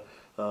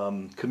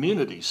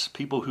communities,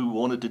 people who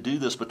wanted to do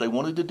this, but they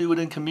wanted to do it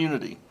in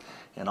community.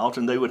 And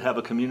often they would have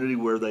a community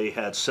where they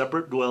had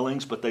separate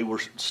dwellings, but they were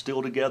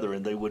still together,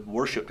 and they would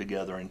worship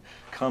together and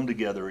come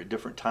together at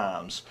different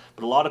times.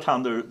 But a lot of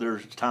times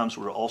there's times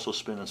where also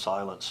spent in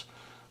silence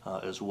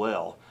as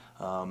well.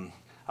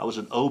 I was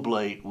an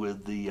oblate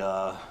with the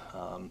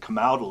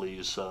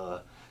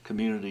Camaldolese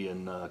community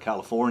in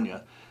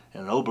California,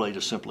 and an oblate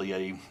is simply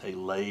a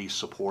lay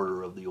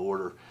supporter of the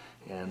order.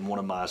 And one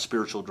of my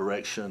spiritual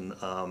direction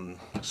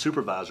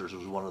supervisors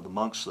was one of the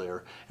monks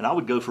there. And I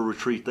would go for a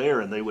retreat there,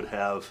 and they would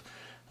have,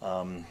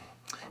 it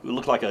would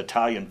look like an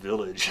Italian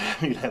village.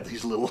 You'd have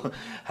these little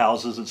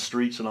houses and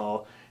streets and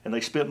all. And they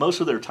spent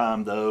most of their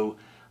time, though,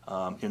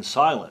 in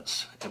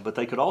silence. But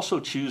they could also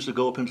choose to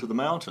go up into the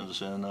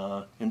mountains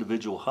in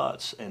individual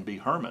huts and be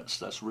hermits.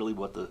 That's really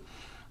what the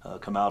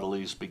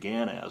Camaldolese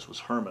began as, was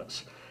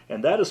hermits.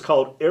 And that is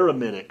called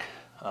eremitic.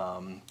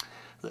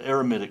 The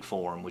eremitic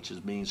form, which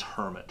means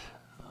hermit,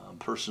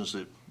 persons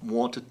that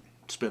want to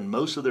spend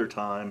most of their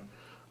time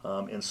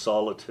in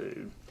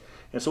solitude.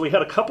 And so we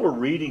had a couple of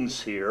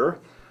readings here.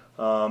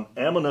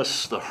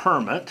 Ammonus the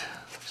Hermit.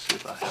 Let's see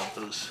if I have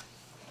those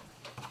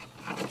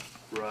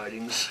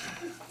writings.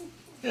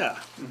 Yeah.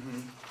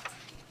 Mm-hmm.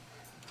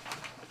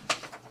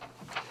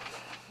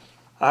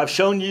 I have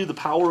shown you the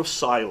power of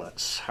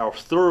silence, how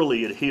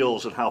thoroughly it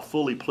heals and how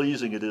fully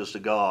pleasing it is to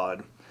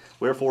God.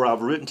 Wherefore I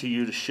have written to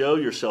you to show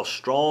yourself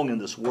strong in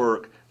this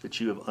work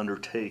that you have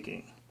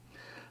undertaken.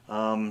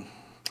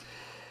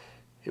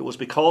 It was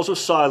because of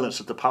silence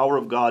that the power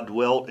of God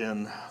dwelt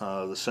in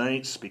the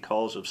saints,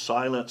 because of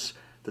silence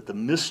that the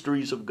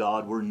mysteries of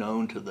God were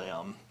known to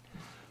them.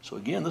 So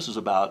again, this is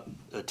about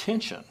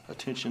attention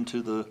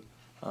to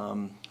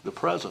the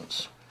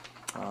presence,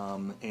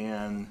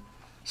 and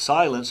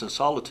silence and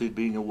solitude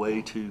being a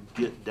way to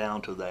get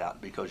down to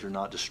that, because you're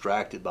not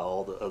distracted by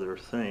all the other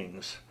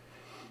things.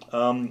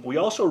 We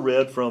also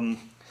read from,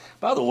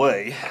 by the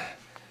way,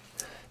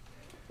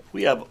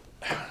 we have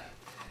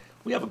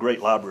a great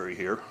library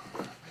here.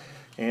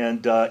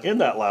 And in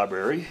that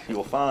library,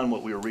 you'll find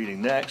what we are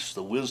reading next,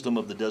 The Wisdom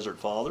of the Desert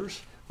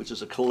Fathers, which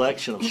is a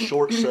collection of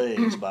short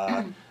sayings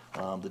by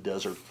the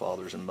Desert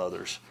Fathers and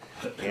Mothers.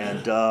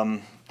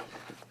 And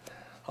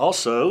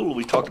also,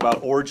 we talked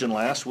about Origen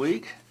last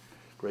week.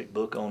 Great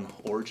book on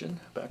Origen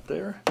back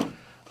there.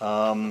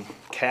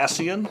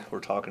 Cassian, we're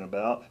talking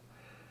about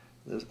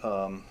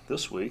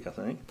this week, I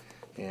think,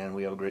 and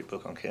we have a great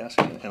book on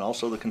Cassian, and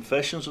also the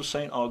Confessions of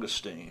St.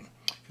 Augustine.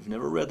 If you've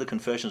never read the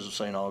Confessions of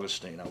St.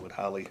 Augustine, I would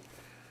highly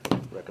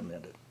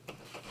recommend it.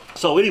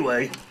 So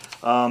anyway,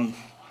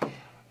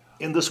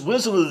 in this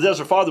Wisdom of the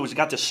Desert Father, we've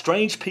got this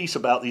strange piece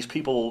about these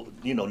people,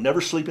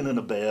 never sleeping in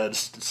a bed,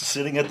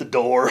 sitting at the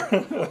door,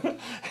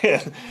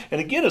 and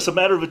again, it's a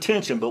matter of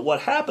attention. But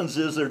what happens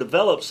is there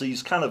develops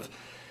these kind of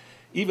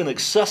even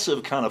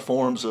excessive kind of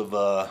forms of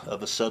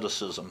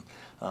asceticism.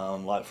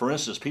 Like, for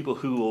instance, people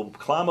who will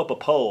climb up a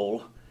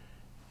pole,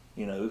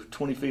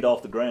 20 feet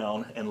off the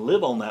ground, and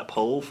live on that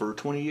pole for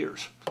 20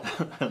 years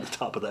at the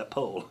top of that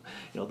pole.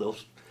 He'll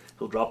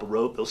drop a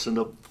rope, they'll send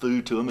up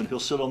food to him, and he'll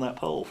sit on that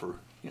pole for,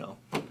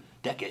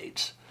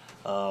 decades.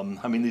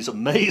 These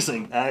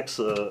amazing acts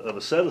of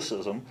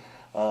asceticism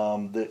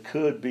that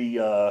could be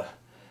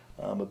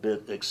a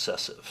bit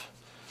excessive.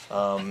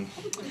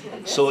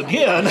 So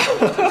again,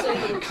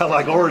 kind of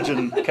like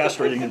Origen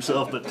castrating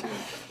himself, but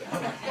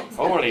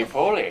Holy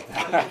poly.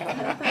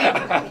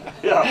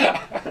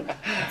 yeah.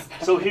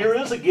 So here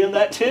is again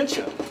that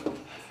tension.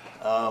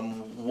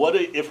 What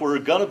if we're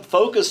going to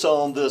focus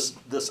on this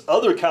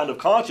other kind of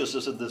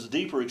consciousness and this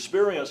deeper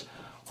experience?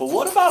 Well,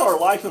 what about our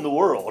life in the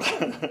world?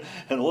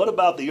 And what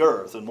about the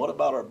earth? And what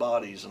about our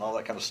bodies and all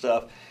that kind of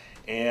stuff?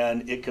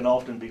 And it can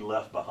often be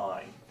left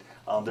behind.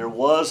 There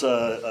was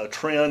a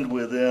trend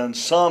within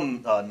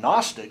some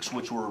Gnostics,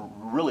 which were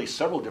really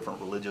several different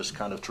religious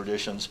kind of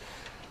traditions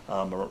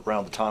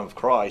around the time of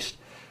Christ,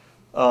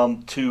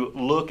 to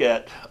look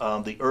at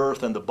the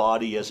earth and the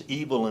body as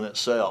evil in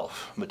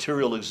itself.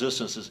 Material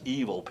existence is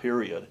evil,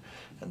 period.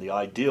 And the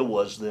idea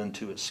was then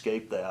to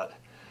escape that.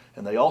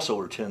 And they also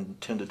were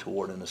tended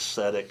toward an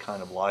ascetic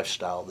kind of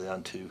lifestyle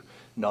then, to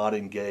not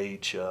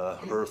engage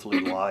earthly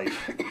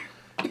life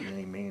in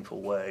any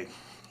meaningful way.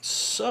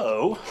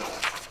 So,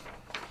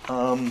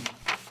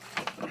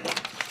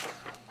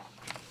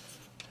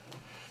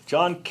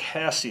 John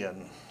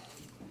Cassian,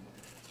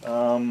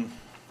 let me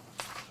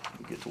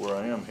get to where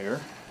I am here.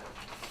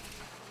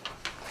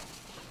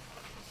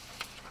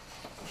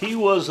 He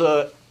was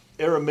an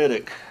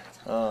eremitic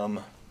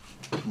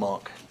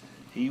monk.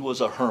 He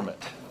was a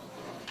hermit.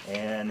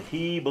 And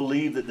he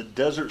believed that the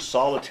desert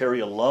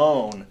solitary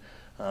alone,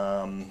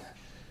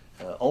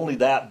 only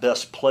that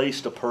best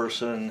placed a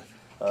person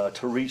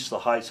to reach the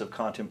heights of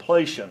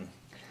contemplation.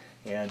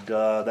 And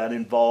that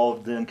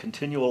involved then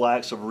continual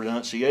acts of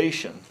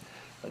renunciation.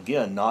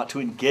 Again, not to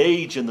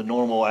engage in the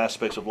normal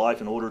aspects of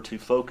life in order to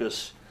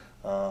focus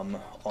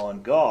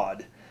on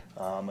God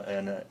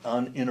and an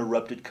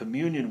uninterrupted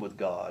communion with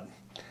God.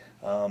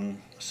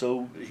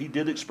 So he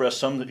did express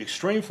some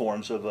extreme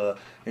forms of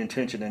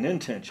intention and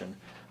intention.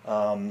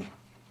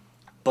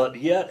 But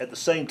yet, at the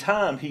same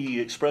time, he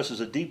expresses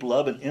a deep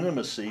love and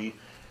intimacy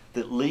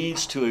that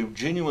leads to a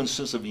genuine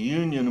sense of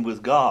union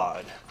with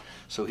God.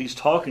 So he's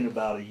talking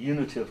about a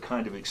unitive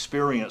kind of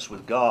experience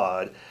with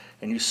God,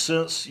 and you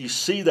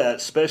see that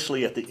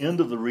especially at the end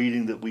of the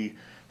reading that we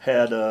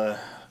had over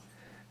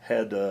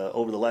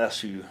the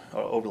last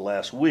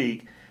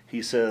week.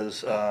 He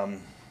says,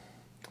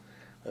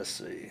 let's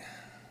see.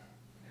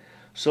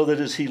 So that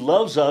as he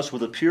loves us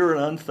with a pure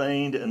and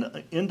unfeigned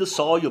and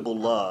indissoluble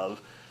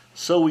love,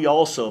 so we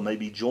also may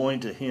be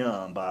joined to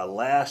him by a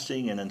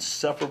lasting and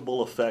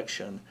inseparable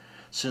affection,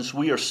 since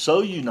we are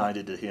so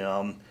united to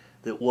him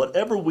that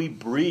whatever we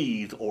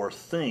breathe or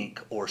think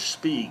or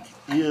speak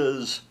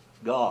is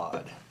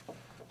God.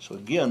 So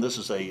again, this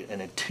is an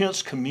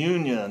intense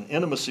communion,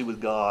 intimacy with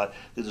God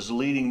that is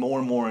leading more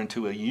and more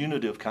into a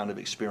unitive kind of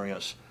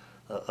experience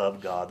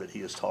of God that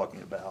he is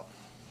talking about.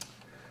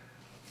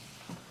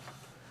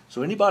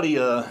 So anybody,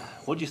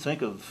 what do you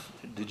think of,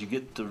 did you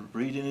get to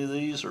read any of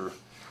these, or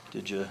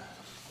did you,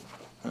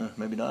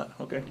 maybe not?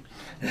 Okay.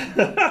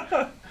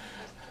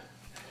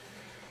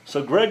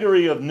 So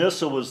Gregory of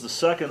Nyssa was the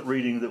second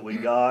reading that we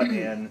got,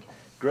 and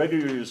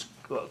Gregory is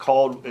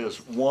called as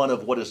one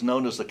of what is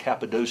known as the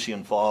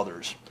Cappadocian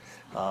Fathers.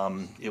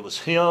 It was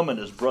him and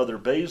his brother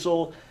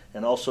Basil,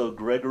 and also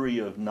Gregory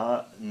of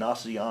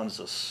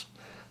Nazianzus.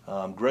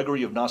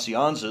 Gregory of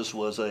Nazianzus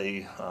was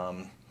a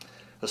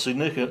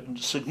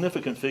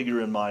significant figure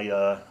in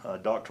my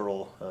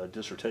doctoral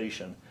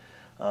dissertation.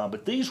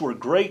 But these were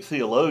great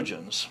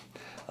theologians.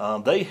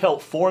 They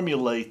helped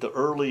formulate the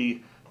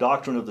early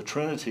doctrine of the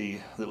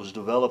Trinity that was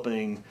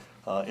developing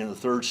in the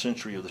 3rd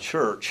century of the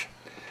church.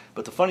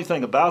 But the funny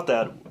thing about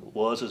that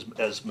was,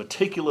 as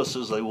meticulous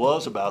as they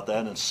was about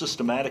that and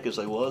systematic as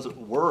they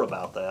were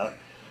about that,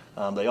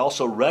 they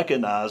also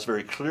recognized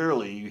very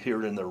clearly, you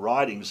hear it in their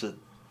writings,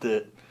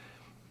 that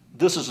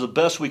this is the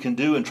best we can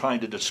do in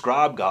trying to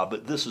describe God,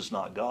 but this is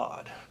not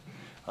God.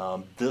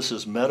 This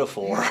is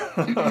metaphor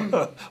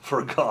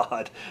for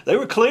God. They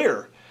were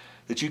clear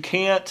that you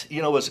can't,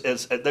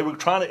 as they were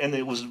trying to, and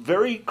it was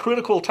very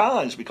critical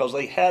times because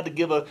they had to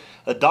give a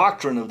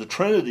doctrine of the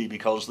Trinity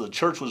because the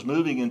church was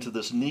moving into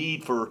this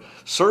need for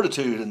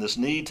certitude and this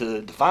need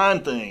to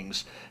define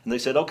things. And they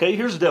said, okay,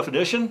 here's a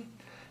definition.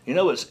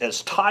 It's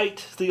as tight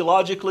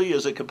theologically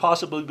as it could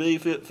possibly be,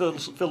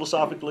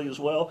 philosophically as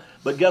well.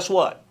 But guess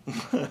what?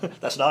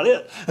 That's not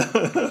it.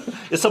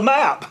 It's a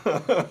map.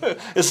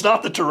 It's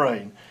not the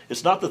terrain.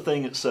 It's not the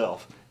thing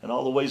itself. And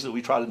all the ways that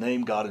we try to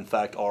name God, in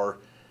fact, are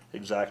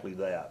exactly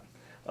that.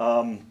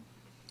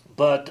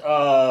 But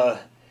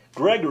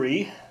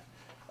Gregory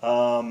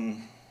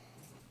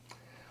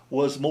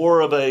was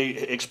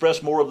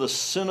expressed more of the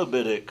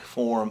cenobitic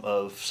form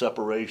of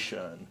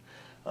separation.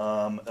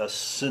 A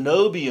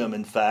cenobium,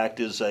 in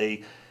fact, is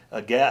a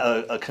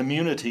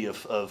community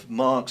of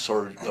monks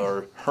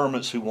or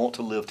hermits who want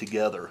to live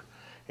together.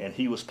 And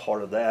he was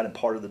part of that and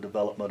part of the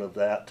development of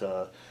that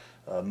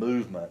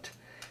movement.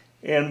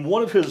 And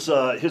one of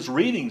his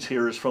readings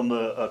here is from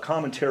a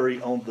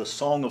commentary on the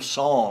Song of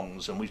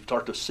Songs, and we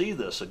start to see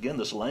this, again,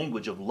 this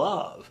language of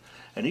love,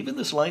 and even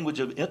this language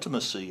of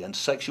intimacy and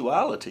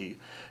sexuality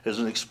as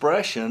an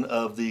expression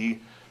of the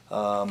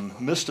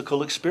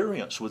mystical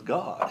experience with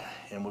God,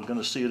 and we're going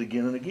to see it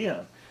again and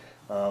again.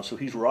 So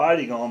he's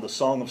writing on the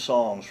Song of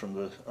Songs from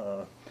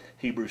the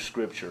Hebrew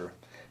Scripture,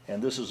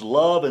 and this is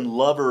love and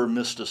lover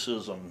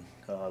mysticism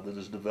that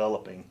is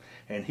developing.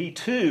 And he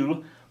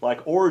too,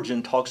 like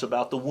Origen, talks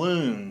about the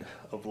wound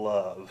of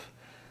love,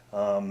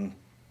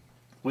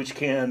 which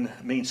can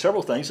mean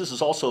several things. This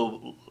is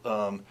also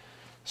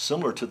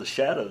similar to the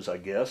shadows, I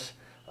guess.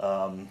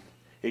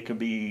 It can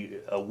be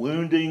a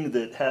wounding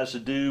that has to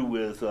do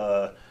with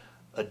a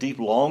deep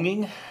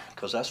longing,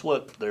 because that's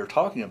what they're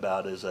talking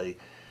about, is a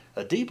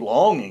deep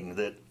longing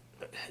that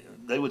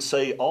they would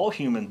say all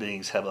human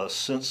beings have a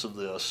sense of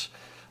this,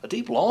 a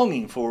deep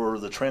longing for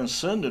the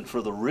transcendent,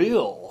 for the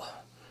real,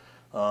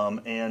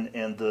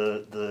 and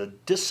the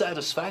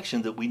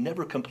dissatisfaction that we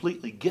never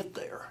completely get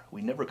there.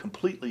 We never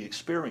completely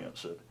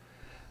experience it.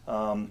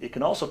 It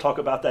can also talk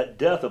about that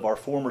death of our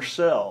former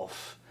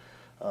self,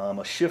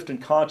 a shift in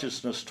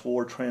consciousness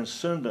toward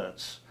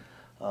transcendence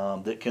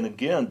that can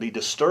again be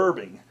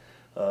disturbing,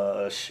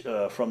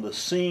 from the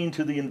seen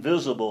to the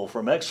invisible,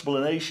 from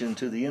explanation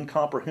to the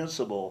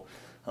incomprehensible,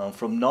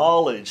 from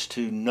knowledge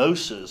to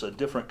gnosis, a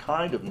different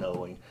kind of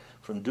knowing,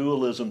 from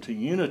dualism to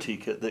unity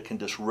that can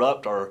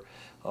disrupt our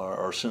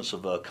sense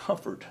of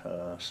comfort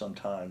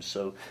sometimes.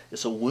 So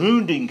it's a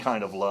wounding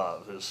kind of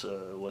love is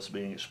what's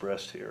being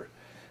expressed here.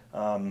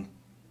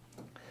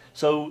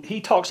 So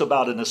he talks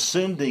about an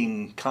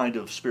ascending kind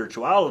of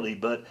spirituality,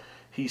 but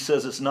he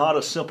says it's not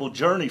a simple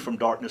journey from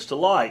darkness to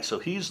light. So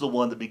he's the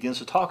one that begins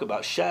to talk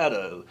about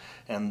shadow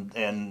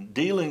and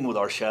dealing with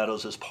our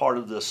shadows as part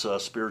of this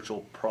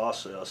spiritual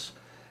process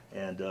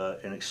and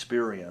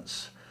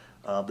experience.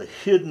 The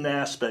hidden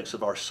aspects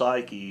of our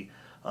psyche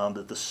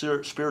that the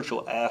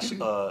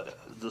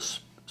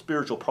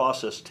spiritual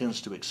process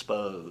tends to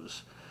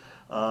expose.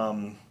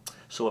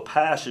 So a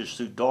passage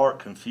through dark,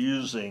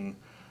 confusing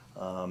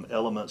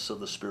elements of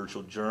the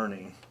spiritual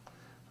journey.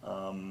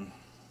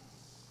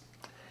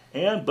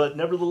 But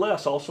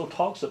nevertheless also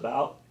talks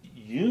about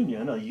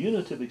union, a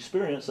unitive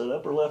experience, that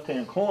upper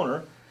left-hand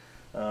corner,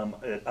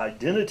 an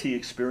identity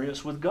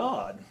experience with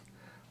God.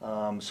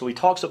 So he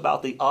talks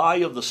about the eye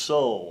of the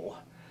soul,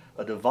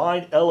 a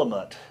divine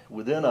element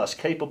within us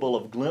capable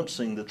of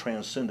glimpsing the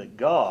transcendent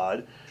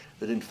God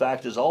that in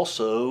fact is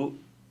also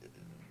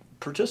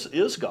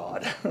is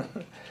God.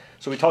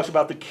 So he talks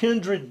about the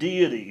kindred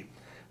deity,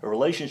 a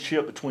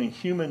relationship between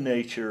human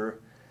nature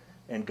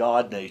and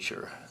God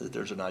nature, that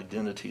there's an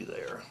identity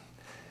there.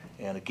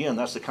 And again,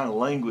 that's the kind of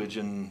language,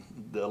 and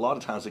a lot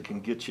of times it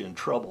can get you in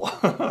trouble.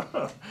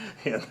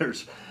 And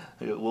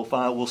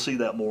we'll see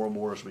that more and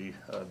more as we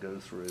go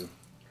through.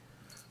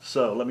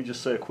 So let me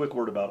just say a quick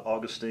word about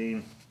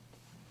Augustine.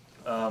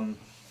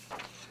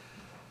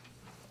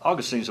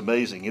 Augustine's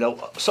amazing. You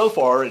know, so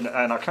far, and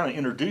I kind of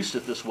introduced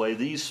it this way,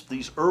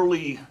 these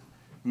early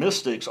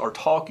mystics are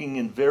talking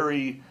in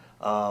very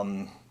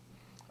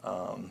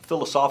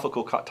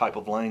philosophical type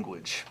of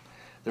language.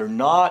 They're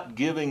not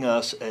giving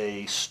us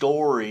a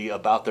story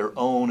about their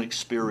own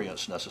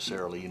experience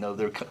necessarily. You know,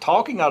 they're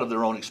talking out of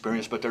their own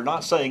experience, but they're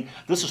not saying,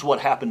 this is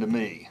what happened to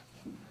me.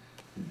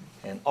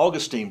 And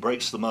Augustine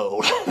breaks the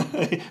mold.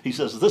 He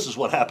says, this is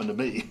what happened to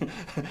me.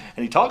 And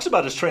he talks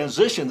about his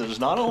transition that is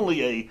not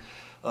only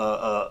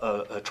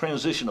a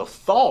transition of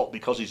thought,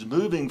 because he's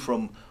moving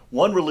from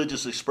one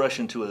religious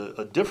expression to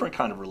a different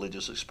kind of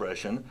religious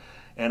expression,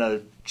 and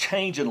a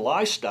change in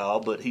lifestyle,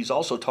 but he's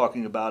also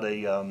talking about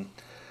a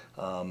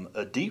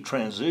deep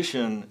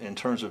transition in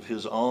terms of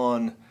his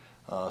own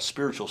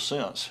spiritual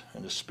sense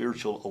and his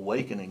spiritual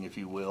awakening, if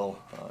you will,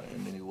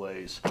 in many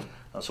ways.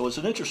 So it's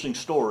an interesting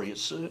story.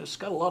 It's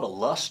got a lot of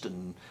lust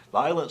and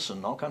violence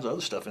and all kinds of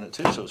other stuff in it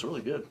too, so it's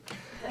really good.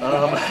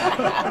 But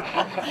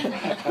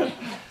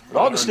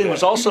Augustine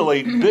was also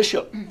a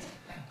bishop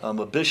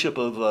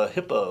of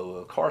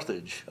Hippo,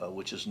 Carthage,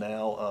 which is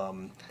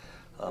now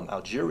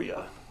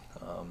Algeria,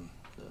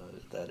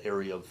 that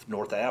area of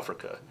North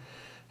Africa.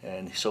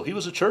 And so he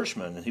was a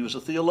churchman, and he was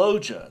a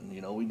theologian.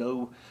 You know, we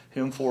know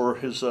him for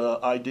his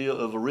idea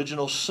of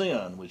original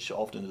sin, which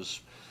often is,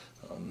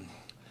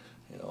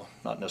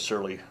 not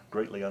necessarily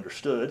greatly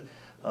understood.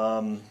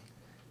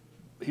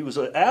 He was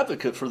an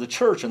advocate for the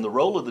church and the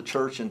role of the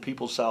church in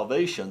people's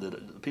salvation,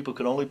 that people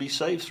could only be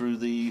saved through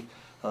the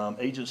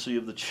agency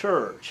of the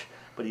church.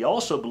 But he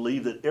also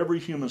believed that every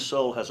human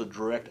soul has a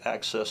direct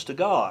access to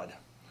God.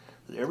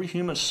 That every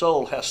human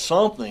soul has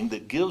something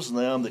that gives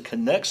them, that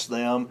connects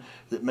them,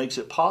 that makes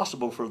it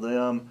possible for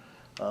them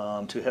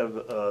to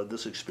have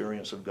this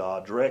experience of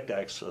God, direct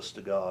access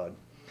to God.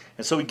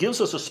 And so he gives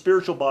us a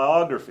spiritual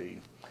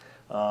biography,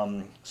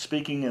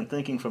 speaking and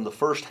thinking from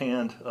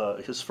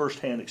the his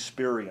firsthand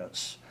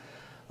experience.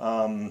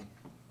 And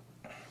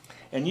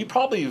you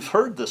probably have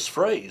heard this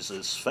phrase.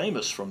 It's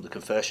famous from the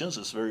Confessions.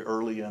 It's very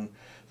early in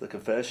the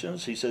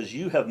Confessions. He says,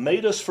 "You have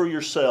made us for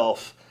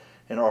yourself,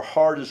 and our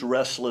heart is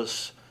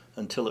restless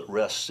until it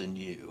rests in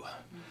you."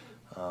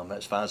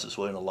 That finds its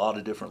way in a lot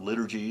of different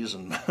liturgies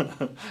and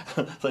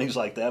things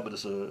like that, but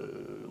it's a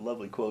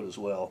lovely quote as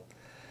well.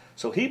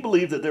 So he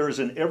believed that there is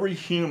in every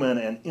human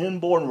an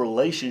inborn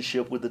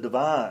relationship with the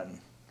divine,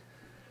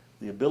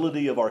 the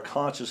ability of our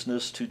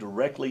consciousness to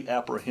directly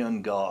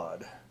apprehend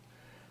God.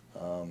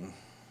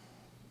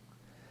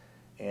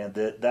 And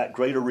that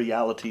greater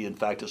reality, in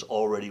fact, is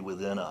already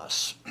within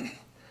us.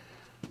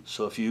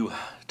 So if you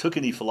took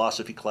any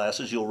philosophy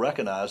classes, you'll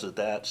recognize that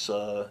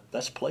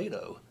that's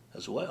Plato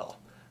as well.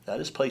 That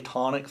is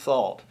Platonic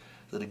thought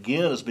that,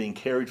 again, is being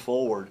carried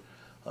forward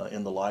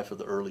in the life of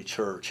the early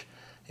church.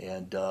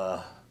 And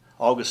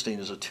Augustine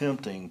is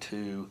attempting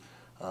to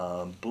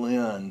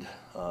blend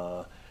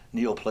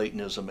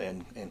Neoplatonism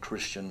and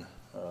Christian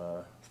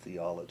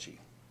theology.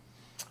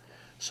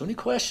 So any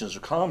questions or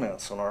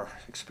comments on our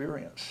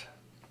experience?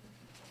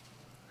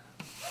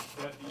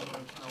 That, do you know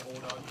how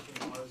old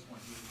Augustine was when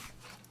he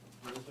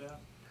wrote that?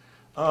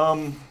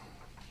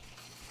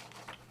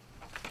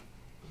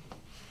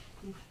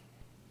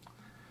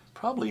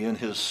 Probably in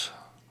his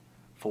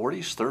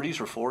 40s, 30s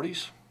or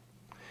 40s.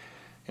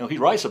 You know, he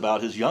writes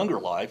about his younger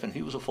life, and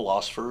he was a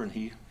philosopher, and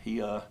he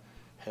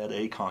had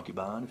a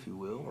concubine, if you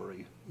will, or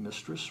a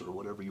mistress, or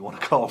whatever you want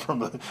to call from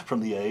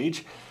the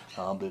age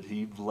that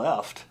he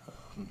left,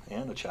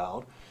 and a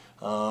child.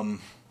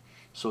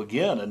 So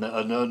again,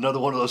 another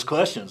one of those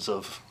questions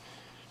of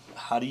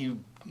how do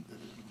you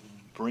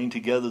bring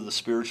together the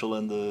spiritual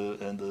and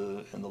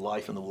the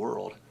life in the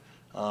world.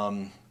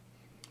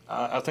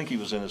 I think he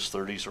was in his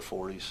 30s or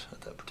 40s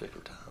at that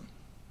particular time.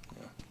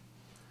 Yeah.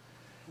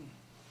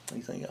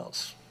 Anything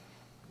else?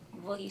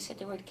 Well, you said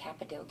the word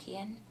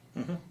Cappadocian,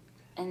 Mm-hmm.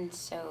 and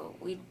so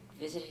we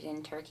visited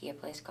in Turkey a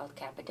place called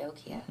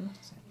Cappadocia,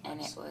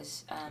 and it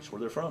was That's where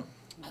they're from.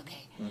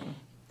 okay, Mm-hmm.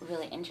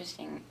 really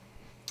interesting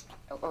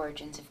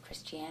origins of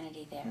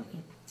Christianity there.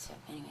 So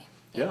anyway,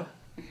 Yeah.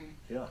 Mm-hmm.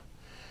 Yeah.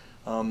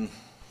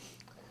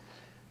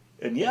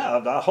 And yeah,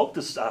 I hope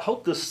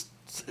this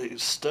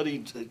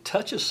study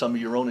touches some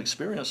of your own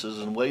experiences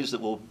in ways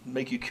that will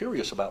make you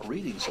curious about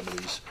reading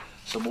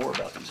some more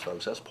about these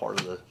folks. That's part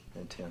of the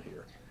intent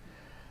here.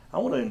 I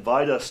want to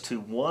invite us to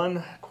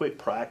one quick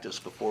practice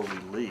before we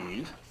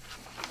leave.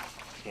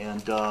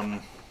 And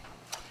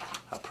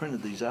I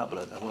printed these out,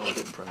 but I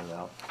didn't print it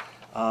out.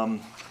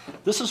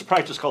 This is a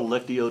practice called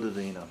Lectio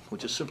Divina,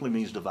 which just simply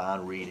means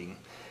divine reading.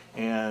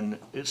 And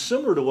it's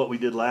similar to what we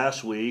did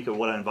last week, or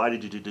what I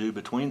invited you to do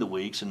between the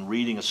weeks, in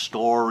reading a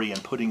story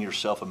and putting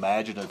yourself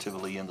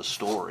imaginatively in the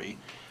story.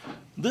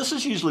 This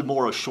is usually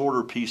more a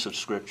shorter piece of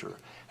Scripture.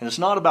 And it's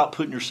not about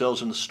putting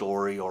yourselves in the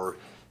story, or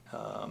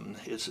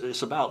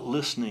it's about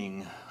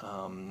listening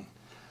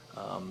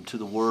to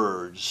the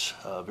words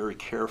very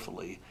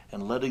carefully,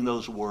 and letting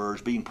those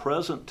words, being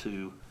present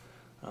to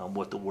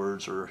what the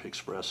words are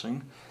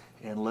expressing,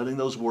 and letting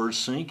those words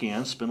sink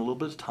in, spend a little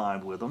bit of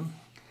time with them.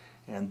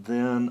 And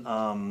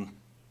then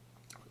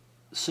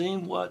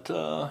seeing what,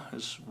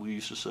 as we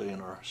used to say in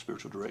our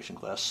spiritual direction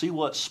class, see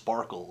what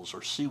sparkles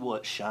or see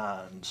what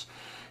shines.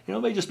 You know,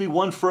 it may just be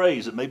one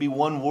phrase, it may be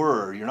one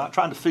word. You're not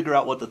trying to figure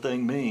out what the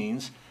thing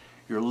means.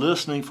 You're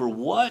listening for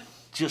what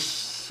just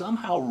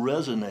somehow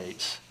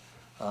resonates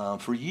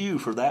for you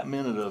for that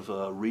minute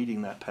of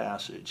reading that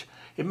passage.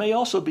 It may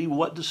also be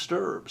what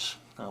disturbs.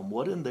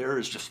 What in there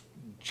is just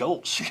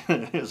jolts,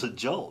 is a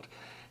jolt.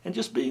 And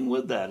just being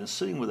with that and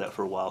sitting with that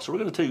for a while. So we're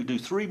going to do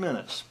 3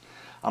 minutes.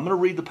 I'm going to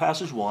read the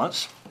passage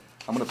once.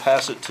 I'm going to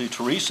pass it to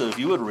Teresa if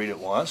you would read it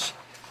once.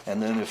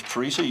 And then if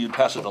Teresa, you'd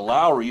pass it to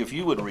Lowry if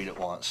you would read it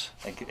once.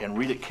 And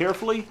read it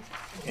carefully.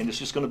 And it's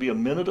just going to be a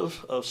minute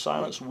of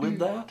silence with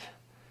that.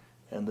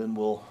 And then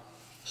we'll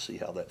see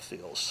how that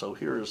feels. So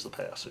here is the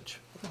passage.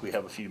 I think we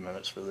have a few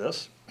minutes for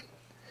this.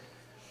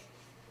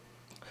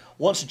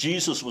 Once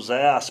Jesus was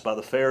asked by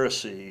the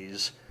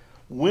Pharisees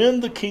when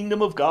the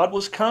kingdom of God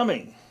was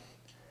coming.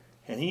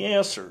 And he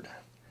answered,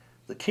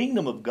 "The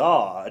kingdom of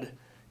God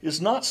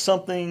is not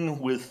something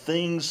with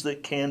things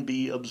that can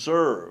be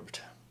observed.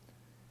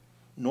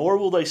 Nor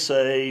will they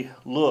say,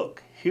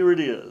 'Look, here it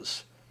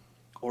is,'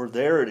 or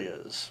 'there it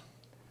is.'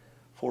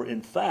 For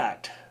in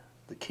fact,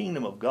 the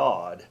kingdom of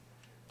God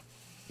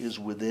is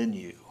within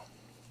you."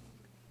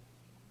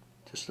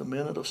 Just a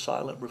minute of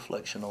silent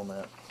reflection on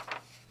that.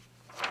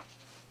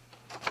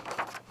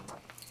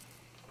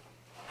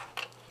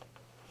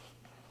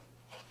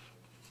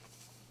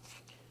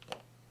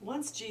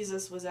 Once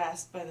Jesus was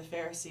asked by the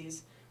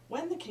Pharisees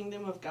when the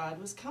kingdom of God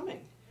was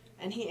coming,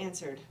 and he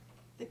answered,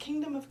 "The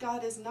kingdom of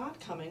God is not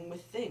coming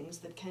with things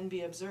that can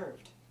be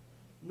observed.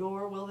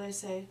 Nor will they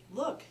say,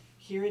 'Look,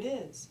 here it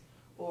is,'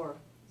 or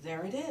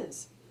 'There it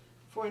is.'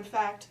 For in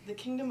fact, the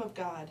kingdom of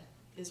God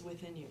is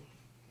within you."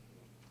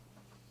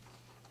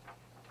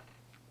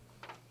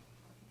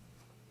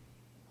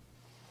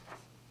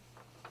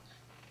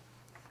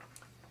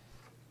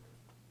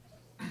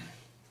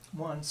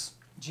 Once,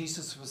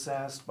 Jesus was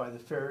asked by the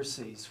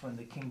Pharisees when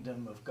the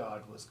kingdom of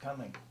God was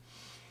coming.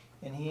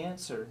 And he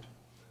answered,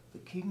 "The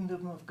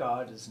kingdom of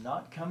God is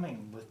not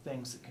coming with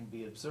things that can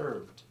be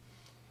observed.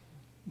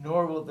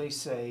 Nor will they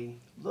say,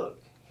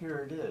 'Look, here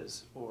it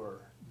is,'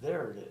 or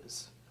 'There it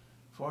is.'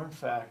 For in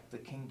fact, the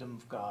kingdom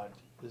of God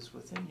is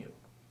within you."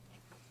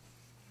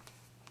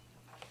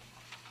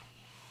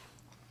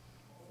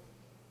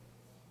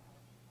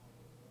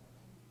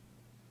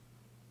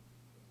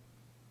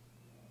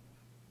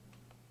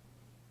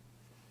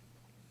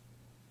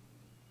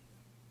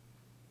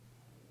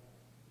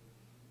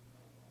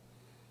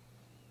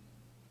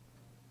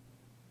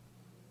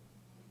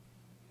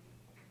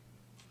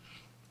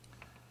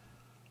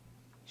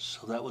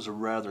 that was a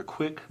rather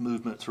quick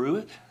movement through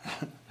it,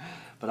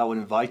 but I would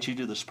invite you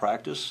to this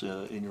practice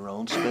in your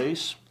own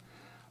space.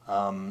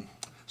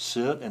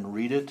 Sit and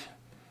read it,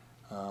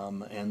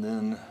 and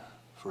then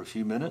for a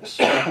few minutes,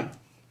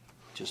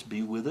 just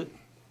be with it.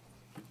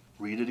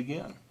 Read it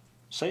again.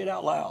 Say it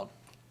out loud.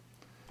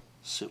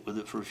 Sit with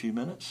it for a few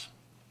minutes.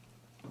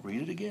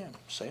 Read it again.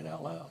 Say it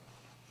out loud.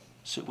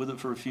 Sit with it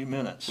for a few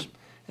minutes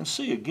and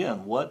see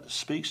again what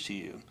speaks to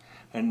you.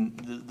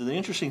 And the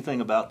interesting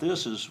thing about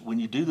this is when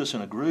you do this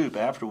in a group,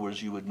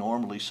 afterwards you would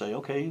normally say,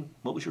 okay,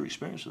 what was your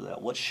experience of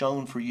that? What's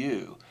shown for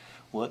you?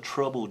 What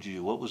troubled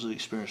you? What was the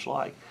experience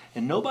like?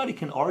 And nobody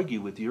can argue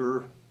with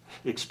your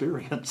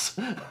experience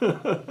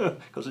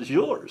because it's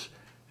yours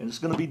and it's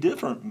going to be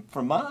different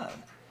from mine.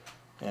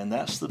 And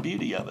that's the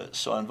beauty of it.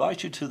 So I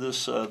invite you to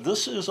this.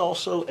 This is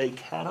also a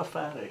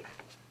cataphatic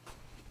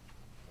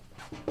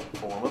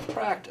form of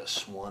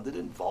practice, one that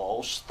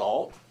involves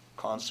thought,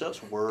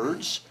 concepts,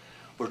 words.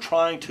 We're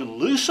trying to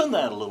loosen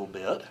that a little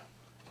bit,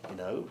 you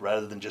know,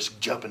 rather than just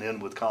jumping in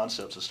with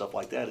concepts and stuff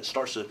like that. It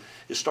starts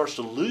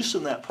to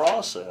loosen that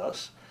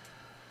process,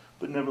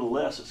 but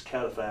nevertheless, it's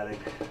cataphatic,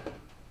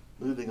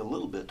 moving a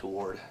little bit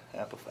toward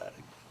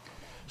apophatic.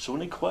 So,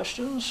 any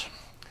questions?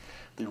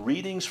 The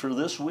readings for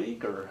this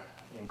week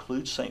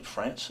include St.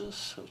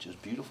 Francis, which is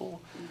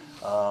beautiful,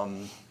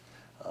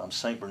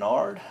 St.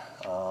 Bernard,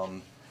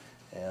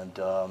 and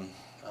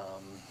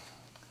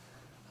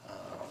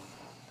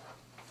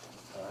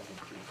I can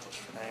read what's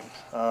her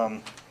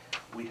name.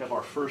 We have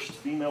our first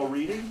female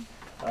reading.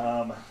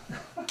 I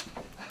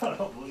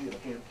don't believe I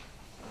can't.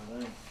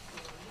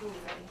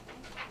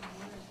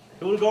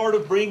 Hildegard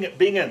of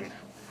Bingen.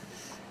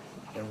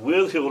 And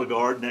with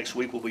Hildegard, next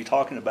week we'll be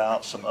talking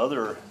about some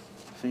other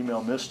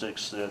female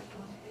mystics that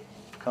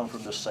come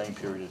from this same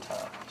period of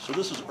time. So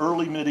this is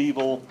early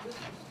medieval,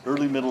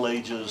 early Middle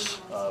Ages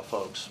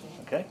folks.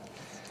 Okay?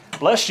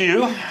 Bless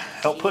you.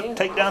 Help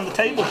take down the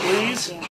table, please.